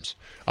 drop names.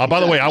 By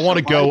the way, I want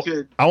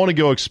to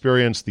go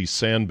experience the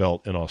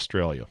Sandbelt in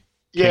Australia.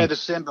 Yeah, the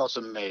Sandbelt's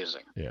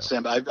amazing. Yeah.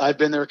 I've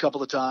been there a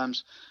couple of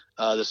times.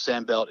 The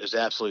Sandbelt is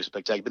absolutely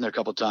spectacular. I've been there a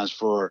couple of times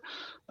for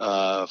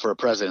a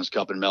President's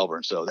Cup in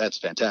Melbourne, so that's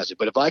fantastic.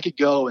 But if I could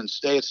go and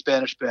stay at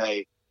Spanish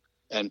Bay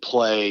and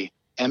play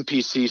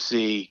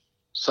MPCC,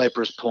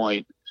 Cypress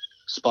Point,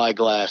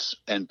 Spyglass,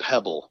 and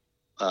Pebble,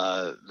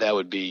 that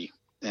would be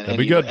that'd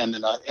be good. And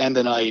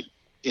the night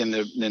in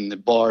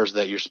the bars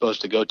that you're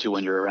supposed to go to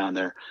when you're around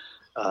there.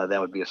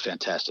 That would be a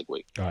fantastic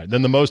week. All right.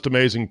 Then the most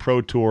amazing pro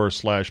tour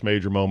 /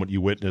 major moment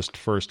you witnessed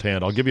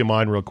firsthand. I'll give you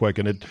mine real quick.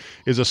 And it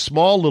is a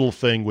small little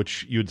thing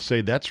which you'd say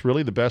that's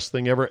really the best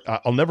thing ever.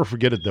 I'll never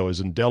forget it, though, is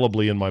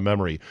indelibly in my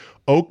memory.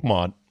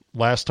 Oakmont,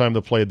 last time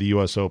they played the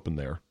U.S. Open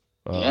there.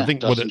 I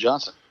think Dustin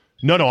Johnson.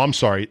 No, I'm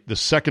sorry. The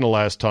second to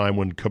last time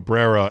when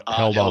Cabrera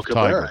held off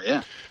Cabrera, Tiger.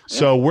 Yeah.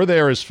 So we're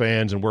there as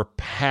fans, and we're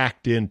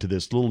packed into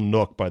this little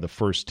nook by the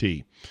first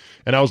tee.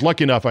 And I was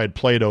lucky enough I had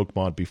played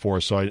Oakmont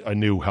before, so I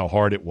knew how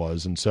hard it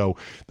was. And so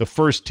the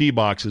first tee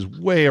box is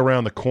way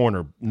around the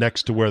corner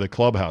next to where the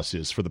clubhouse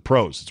is for the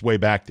pros. It's way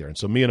back there. And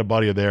so me and a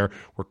buddy are there.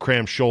 We're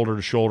crammed shoulder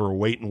to shoulder,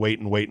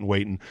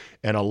 waiting.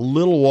 And a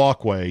little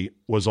walkway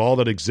was all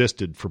that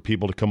existed for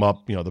people to come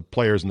up, the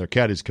players and their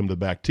caddies come to the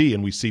back tee.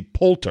 And we see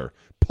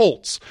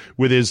Poltz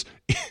with his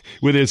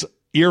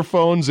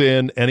earphones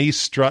in, and he's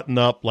strutting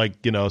up like,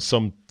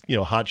 some,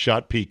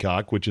 hotshot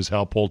peacock, which is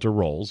how Poulter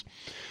rolls.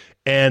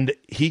 And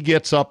he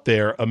gets up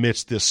there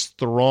amidst this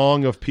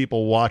throng of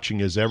people watching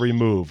his every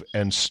move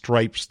and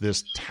stripes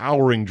this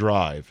towering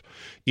drive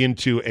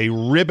into a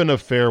ribbon of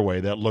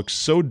fairway that looks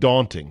so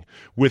daunting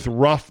with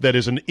rough that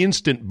is an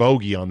instant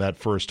bogey on that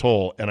first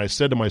hole. And I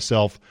said to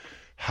myself,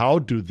 how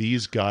do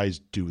these guys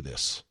do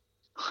this?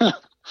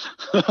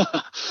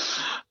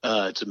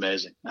 It's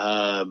amazing.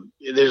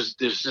 There's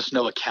just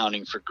no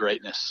accounting for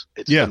greatness.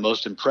 It's the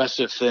most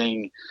impressive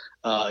thing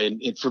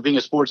for being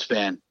a sports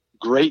fan.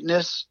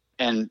 Greatness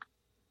and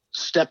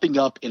stepping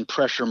up in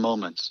pressure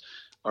moments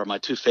are my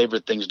two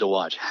favorite things to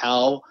watch.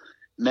 How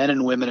men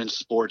and women in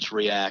sports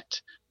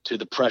react to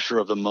the pressure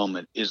of the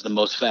moment is the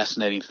most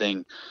fascinating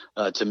thing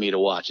to me to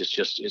watch.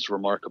 It's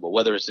remarkable,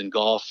 whether it's in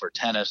golf or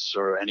tennis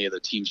or any other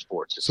tewoteam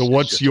sports. So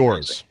what's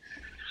yours? Amazing.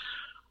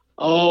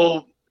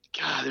 Oh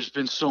God, there's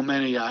been so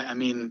many. I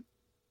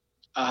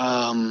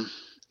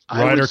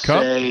Ryder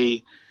Cup?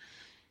 The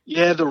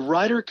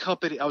Ryder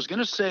Cup. I was going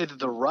to say that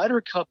the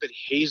Ryder Cup at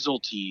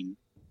Hazeltine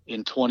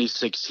in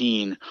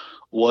 2016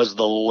 was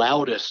the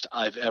loudest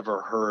I've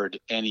ever heard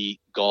any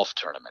golf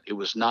tournament. It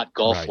was not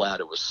golf loud.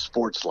 It was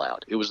sports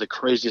loud. It was the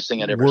craziest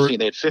thing I'd ever seen.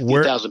 They had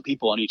 50,000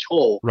 people on each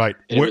hole. Right.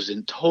 And it was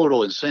in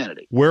total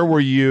insanity. Where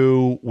were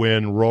you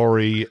when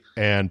Rory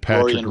and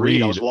Patrick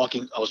Reed? I was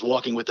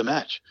walking with the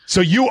match.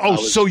 So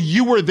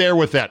you were there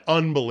with that.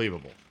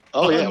 Unbelievable.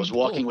 Oh yeah, I was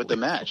walking with the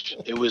match.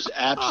 It was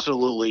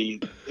absolutely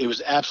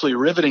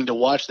riveting to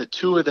watch the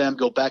two of them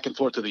go back and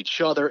forth with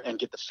each other and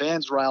get the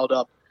fans riled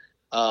up.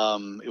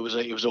 It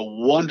was a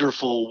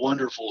wonderful,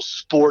 wonderful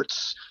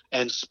sports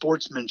and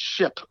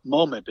sportsmanship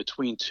moment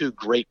between two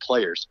great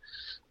players,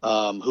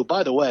 who,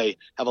 by the way,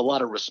 have a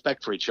lot of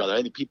respect for each other.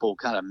 I think people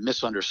kind of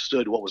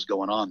misunderstood what was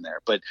going on there,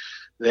 but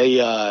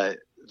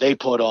they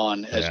put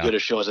on as good a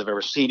show as I've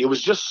ever seen. It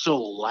was just so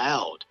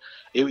loud.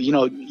 It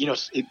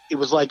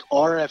was like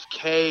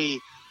RFK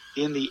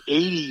in the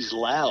 80s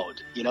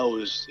loud. You know,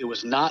 it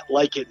was not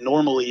like it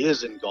normally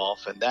is in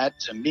golf, and that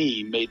to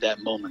me made that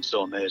moment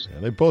so amazing.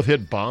 Yeah, they both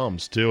hit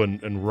bombs too,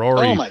 and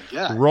Rory, oh my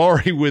God.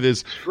 Rory with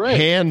his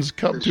hands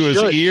cupped to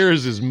his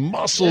ears, his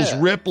muscles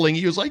rippling.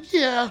 He was like,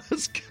 "Yeah,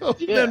 let's go."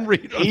 Yeah. Then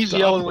Reed he's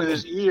yelling with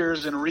his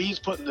ears, and Reed's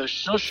putting the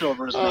shush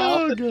over his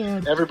mouth.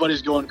 God.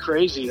 Everybody's going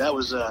crazy. That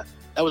was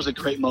a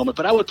great moment,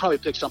 but I would probably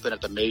pick something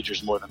at the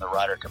majors more than the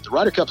Ryder Cup. The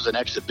Ryder Cup is an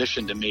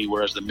exhibition to me,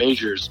 whereas the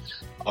majors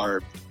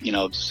are,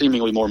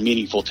 seemingly more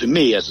meaningful to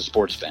me as a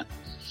sports fan.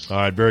 All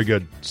right, very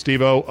good.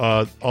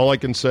 Steve-O, all I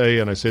can say,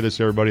 and I say this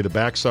to everybody, the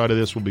backside of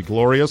this will be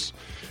glorious,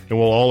 and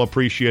we'll all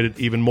appreciate it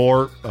even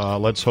more.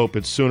 Let's hope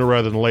it's sooner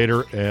rather than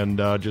later, and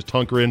just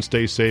hunker in,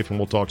 stay safe, and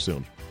we'll talk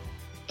soon.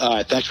 All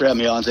right, thanks for having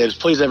me on, Davis.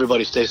 Please,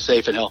 everybody, stay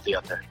safe and healthy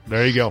out there.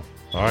 There you go.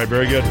 All right,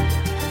 very good.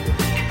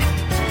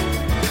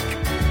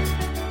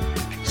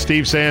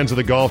 Steve Sands of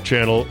the Golf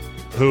Channel,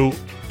 who,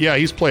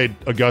 he's played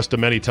Augusta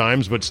many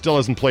times, but still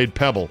hasn't played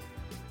Pebble,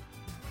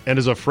 and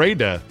is afraid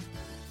to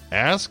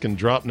ask and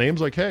drop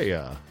names like, hey,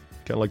 kind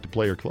of like to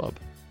play your club.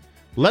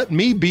 Let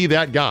me be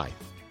that guy.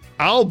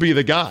 I'll be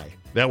the guy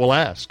that will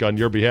ask on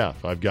your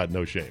behalf. I've got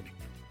no shame.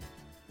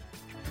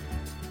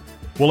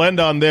 We'll end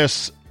on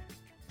this.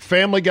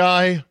 Family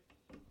Guy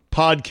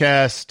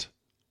podcast.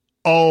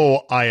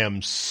 Oh, I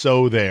am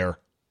so there.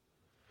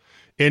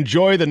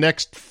 Enjoy the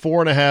next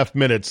 4.5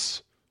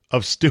 minutes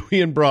of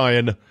Stewie and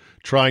Brian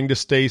trying to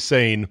stay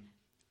sane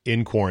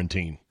in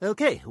quarantine.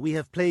 Okay, we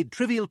have played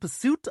Trivial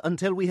Pursuit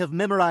until we have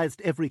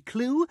memorized every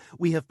clue.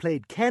 We have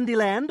played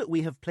Candyland.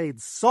 We have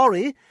played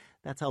Sorry.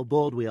 That's how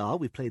bored we are.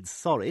 We played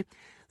Sorry.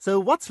 So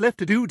what's left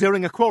to do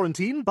during a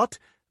quarantine but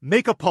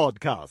make a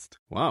podcast?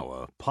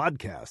 Wow, a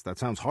podcast? That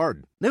sounds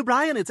hard. No,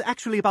 Brian, it's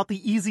actually about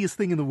the easiest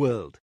thing in the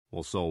world.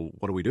 Well, so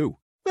what do we do?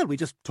 Well, we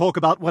just talk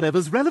about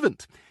whatever's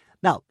relevant.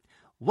 Now,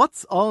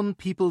 what's on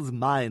people's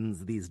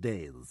minds these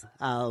days?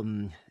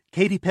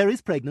 Katy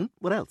Perry's pregnant.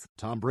 What else?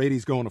 Tom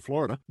Brady's going to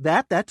Florida.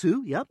 That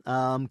too, yeah.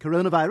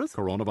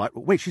 Coronavirus.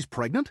 Wait, she's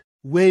pregnant?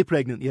 Way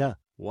pregnant, yeah.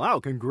 Wow,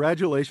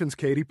 congratulations,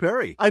 Katy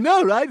Perry. I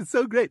know, right? It's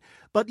so great.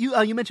 But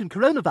you mentioned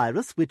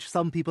coronavirus, which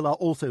some people are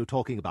also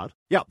talking about.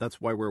 Yeah,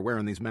 that's why we're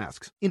wearing these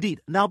masks.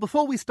 Indeed. Now,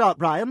 before we start,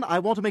 Brian, I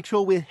want to make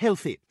sure we're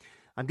healthy.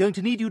 I'm going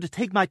to need you to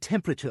take my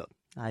temperature.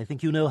 I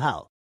think you know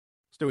how.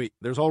 Stewie,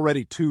 there's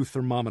already 2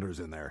 thermometers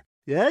in there.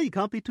 Yeah, you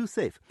can't be too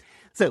safe.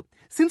 So,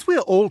 since we're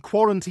all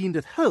quarantined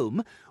at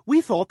home, we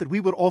thought that we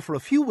would offer a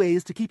few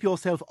ways to keep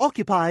yourself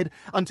occupied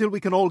until we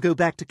can all go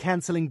back to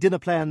cancelling dinner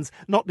plans,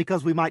 not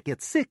because we might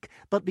get sick,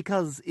 but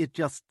because it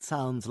just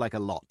sounds like a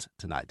lot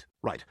tonight.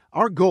 Right.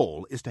 Our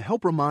goal is to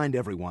help remind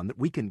everyone that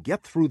we can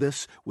get through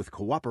this with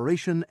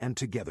cooperation and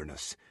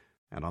togetherness.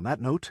 And on that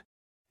note,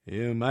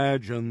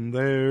 imagine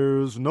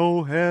there's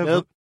no heaven.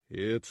 Nope.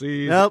 It's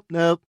easy. Nope.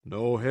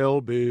 No hell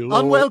below.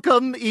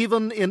 Unwelcome,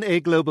 even in a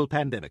global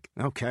pandemic.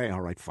 Okay,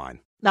 all right, fine.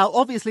 Now,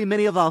 obviously,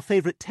 many of our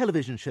favorite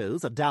television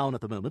shows are down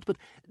at the moment, but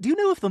do you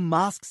know if The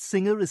Masked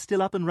Singer is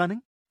still up and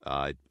running?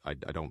 I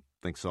don't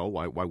think so.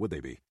 Why would they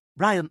be?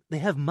 Brian, they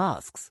have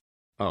masks.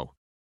 Oh.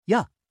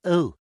 Yeah.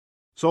 Oh.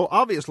 So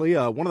obviously,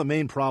 one of the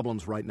main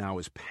problems right now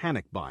is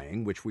panic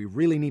buying, which we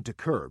really need to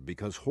curb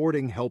because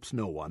hoarding helps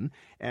no one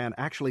and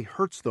actually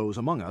hurts those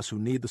among us who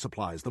need the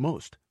supplies the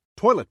most.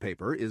 Toilet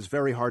paper is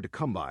very hard to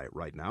come by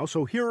right now,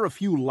 so here are a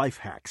few life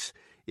hacks.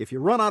 If you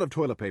run out of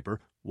toilet paper,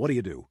 what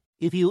do?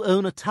 If you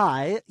own a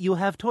tie, you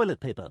have toilet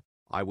paper.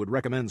 I would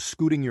recommend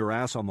scooting your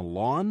ass on the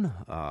lawn.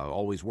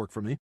 Always worked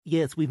for me.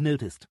 Yes, we've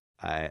noticed.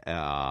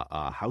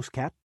 A house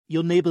cat?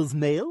 Your neighbor's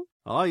mail?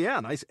 Oh, yeah,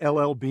 nice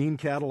LL Bean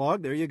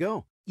catalog. There you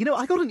go. You know,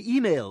 I got an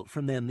email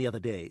from them the other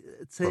day.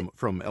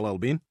 From LL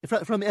Bean?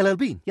 From LL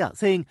Bean, yeah,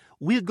 saying,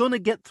 we're going to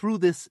get through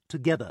this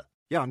together.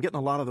 Yeah, I'm getting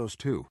a lot of those,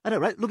 too. I know,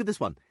 right? Look at this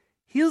one.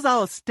 Here's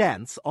our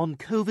stance on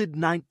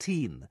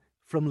COVID-19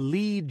 from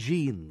Lee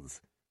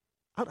Jeans.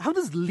 How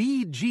does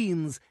Lee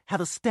Jeans have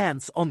a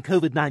stance on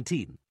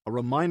COVID-19? A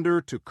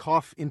reminder to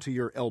cough into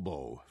your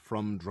elbow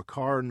from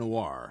Drakkar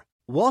Noir.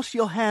 Wash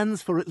your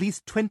hands for at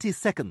least 20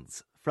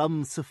 seconds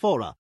from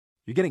Sephora.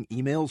 You're getting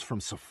emails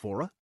from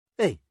Sephora?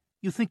 Hey,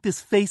 you think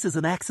this face is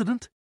an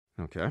accident?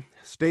 Okay.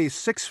 Stay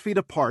 6 feet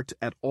apart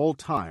at all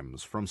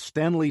times from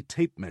Stanley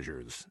Tape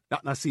Measures.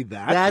 Now see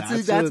that?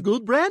 That's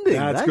good branding,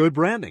 That's right? good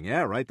branding,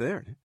 yeah, right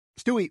there.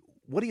 Stewie,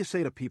 what do you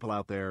say to people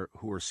out there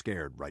who are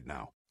scared right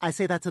now? I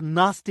say that's a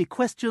nasty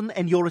question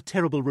and you're a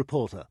terrible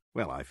reporter.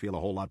 Well, I feel a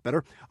whole lot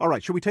better. All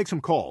right, should we take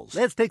some calls?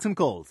 Let's take some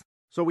calls.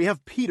 So we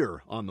have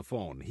Peter on the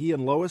phone. He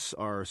and Lois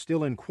are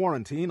still in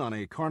quarantine on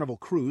a Carnival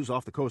cruise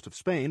off the coast of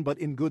Spain, but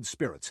in good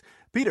spirits.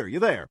 Peter, you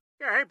there?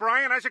 Yeah, hey,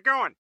 Brian, how's it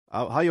going?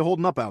 How you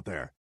holding up out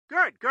there?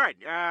 Good.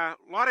 A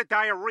lot of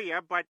diarrhea,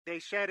 but they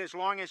said as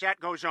long as that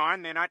goes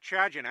on, they're not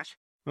charging us.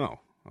 Oh,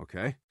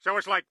 okay. So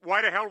it's like,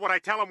 why the hell would I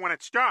tell them when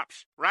it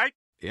stops, right?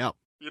 Yep.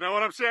 You know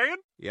what I'm saying?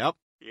 Yep.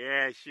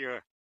 Yeah,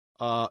 sure.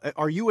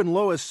 Are you and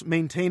Lois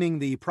maintaining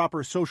the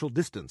proper social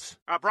distance?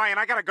 Brian,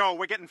 I gotta go.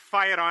 We're getting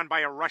fired on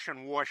by a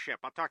Russian warship.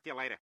 I'll talk to you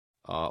later.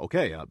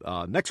 Okay.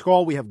 Next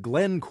call, we have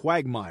Glenn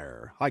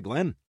Quagmire. Hi,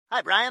 Glenn.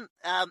 Hi, Brian.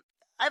 I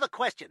have a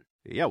question.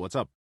 Yeah, what's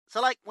up?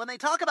 So, when they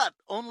talk about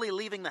only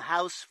leaving the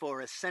house for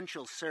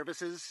essential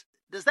services,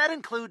 does that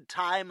include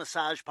Thai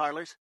massage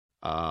parlors?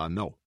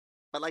 No.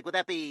 But, would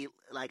that be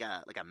like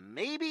a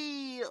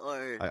maybe,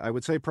 or I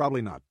would say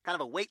probably not. kind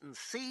of a wait and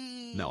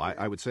see? No,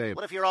 I would say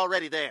What if you're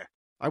already there?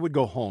 I would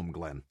go home,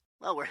 Glenn.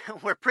 Well,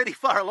 we're pretty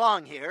far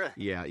along here.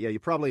 Yeah, you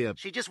probably...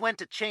 She just went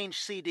to change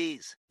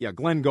CDs. Yeah,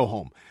 Glenn, go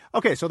home.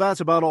 Okay, so that's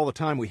about all the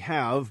time we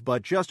have,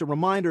 but just a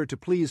reminder to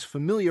please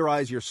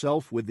familiarize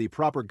yourself with the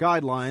proper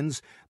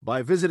guidelines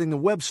by visiting the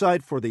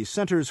website for the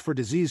Centers for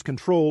Disease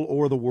Control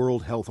or the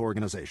World Health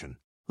Organization.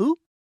 Who?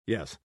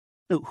 Yes,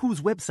 No,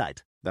 whose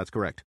website? that's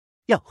correct.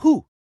 Yeah,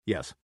 who?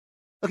 Yes,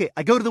 Okay,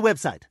 I go to the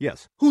website.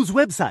 yes, Whose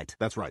website?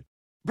 that's right.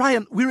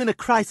 Brian, we're in a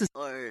crisis.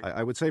 Or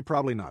I would say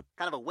probably not.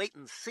 kind of a wait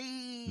and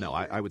see? No,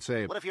 I would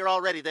say What if you're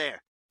already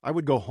there? I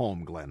would go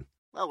home, Glenn.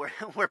 Well,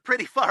 we're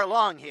pretty far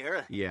along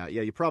here. Yeah,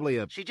 you probably...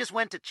 She just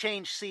went to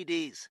change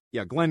CDs.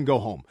 Yeah, Glenn, go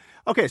home.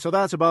 Okay, so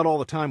that's about all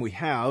the time we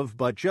have,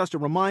 but just a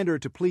reminder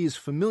to please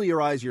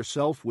familiarize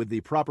yourself with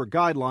the proper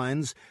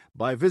guidelines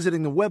by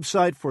visiting the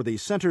website for the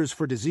Centers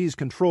for Disease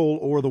Control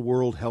or the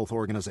World Health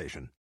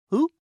Organization.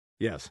 Who?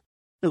 Yes,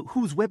 No,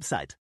 whose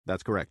website?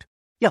 that's correct.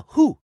 Yeah,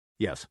 who?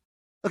 Yes,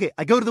 Okay,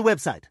 I go to the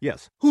website.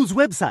 yes, Whose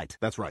website?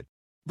 that's right.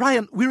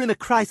 Brian, we're in a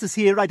crisis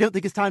here. I don't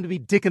think it's time to be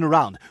dicking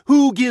around.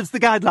 Who gives the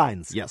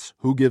guidelines? Yes,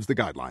 who gives the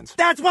guidelines?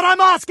 That's what I'm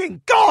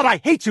asking! God,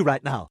 I hate you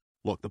right now!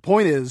 Look, the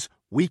point is,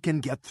 we can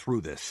get through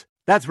this.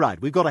 That's right.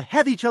 We've got to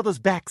have each other's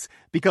backs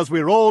because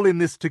we're all in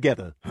this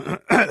together.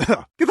 Get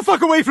the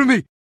fuck away from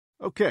me!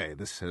 Okay,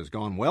 this has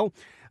gone well.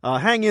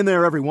 Hang in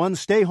there, everyone.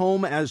 Stay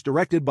home as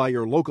directed by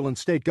your local and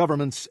state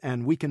governments,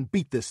 and we can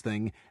beat this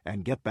thing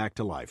and get back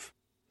to life.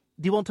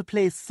 Do you want to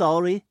play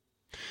sorry?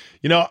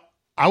 You know,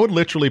 I would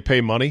literally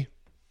pay money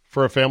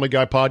for a Family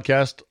Guy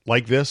podcast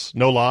like this,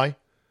 no lie.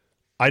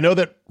 I know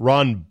that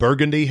Ron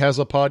Burgundy has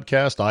a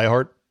podcast.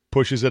 iHeart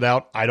pushes it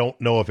out. I don't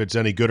know if it's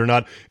any good or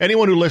not.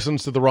 Anyone who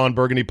listens to the Ron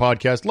Burgundy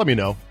podcast, let me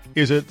know.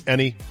 Is it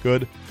any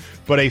good?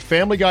 But a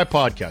Family Guy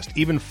podcast,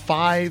 even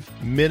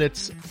 5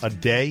 minutes a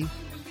day,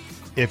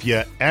 if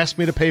you ask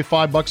me to pay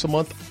 $5 a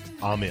month,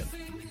 I'm in.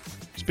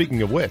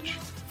 Speaking of which,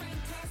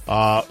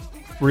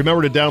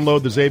 remember to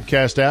download the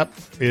CzabeCast app.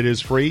 It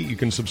is free. You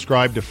can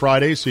subscribe to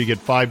Fridays, so you get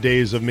 5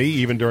 days of me,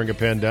 even during a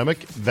pandemic.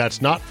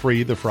 That's not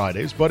free, the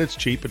Fridays, but it's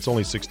cheap. It's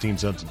only 16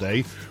 cents a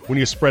day when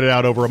you spread it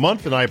out over a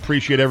month, and I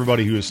appreciate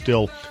everybody who is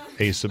still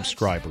a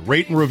subscriber.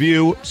 Rate and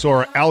review so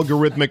our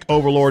algorithmic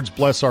overlords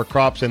bless our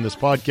crops in this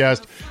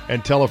podcast,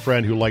 and tell a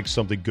friend who likes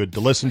something good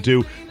to listen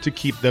to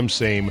keep them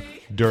sane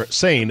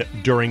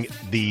during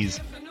these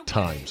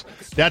times.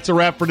 That's a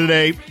wrap for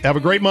today. Have a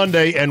great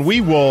Monday, and we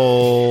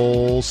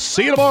will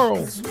see you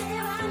tomorrow.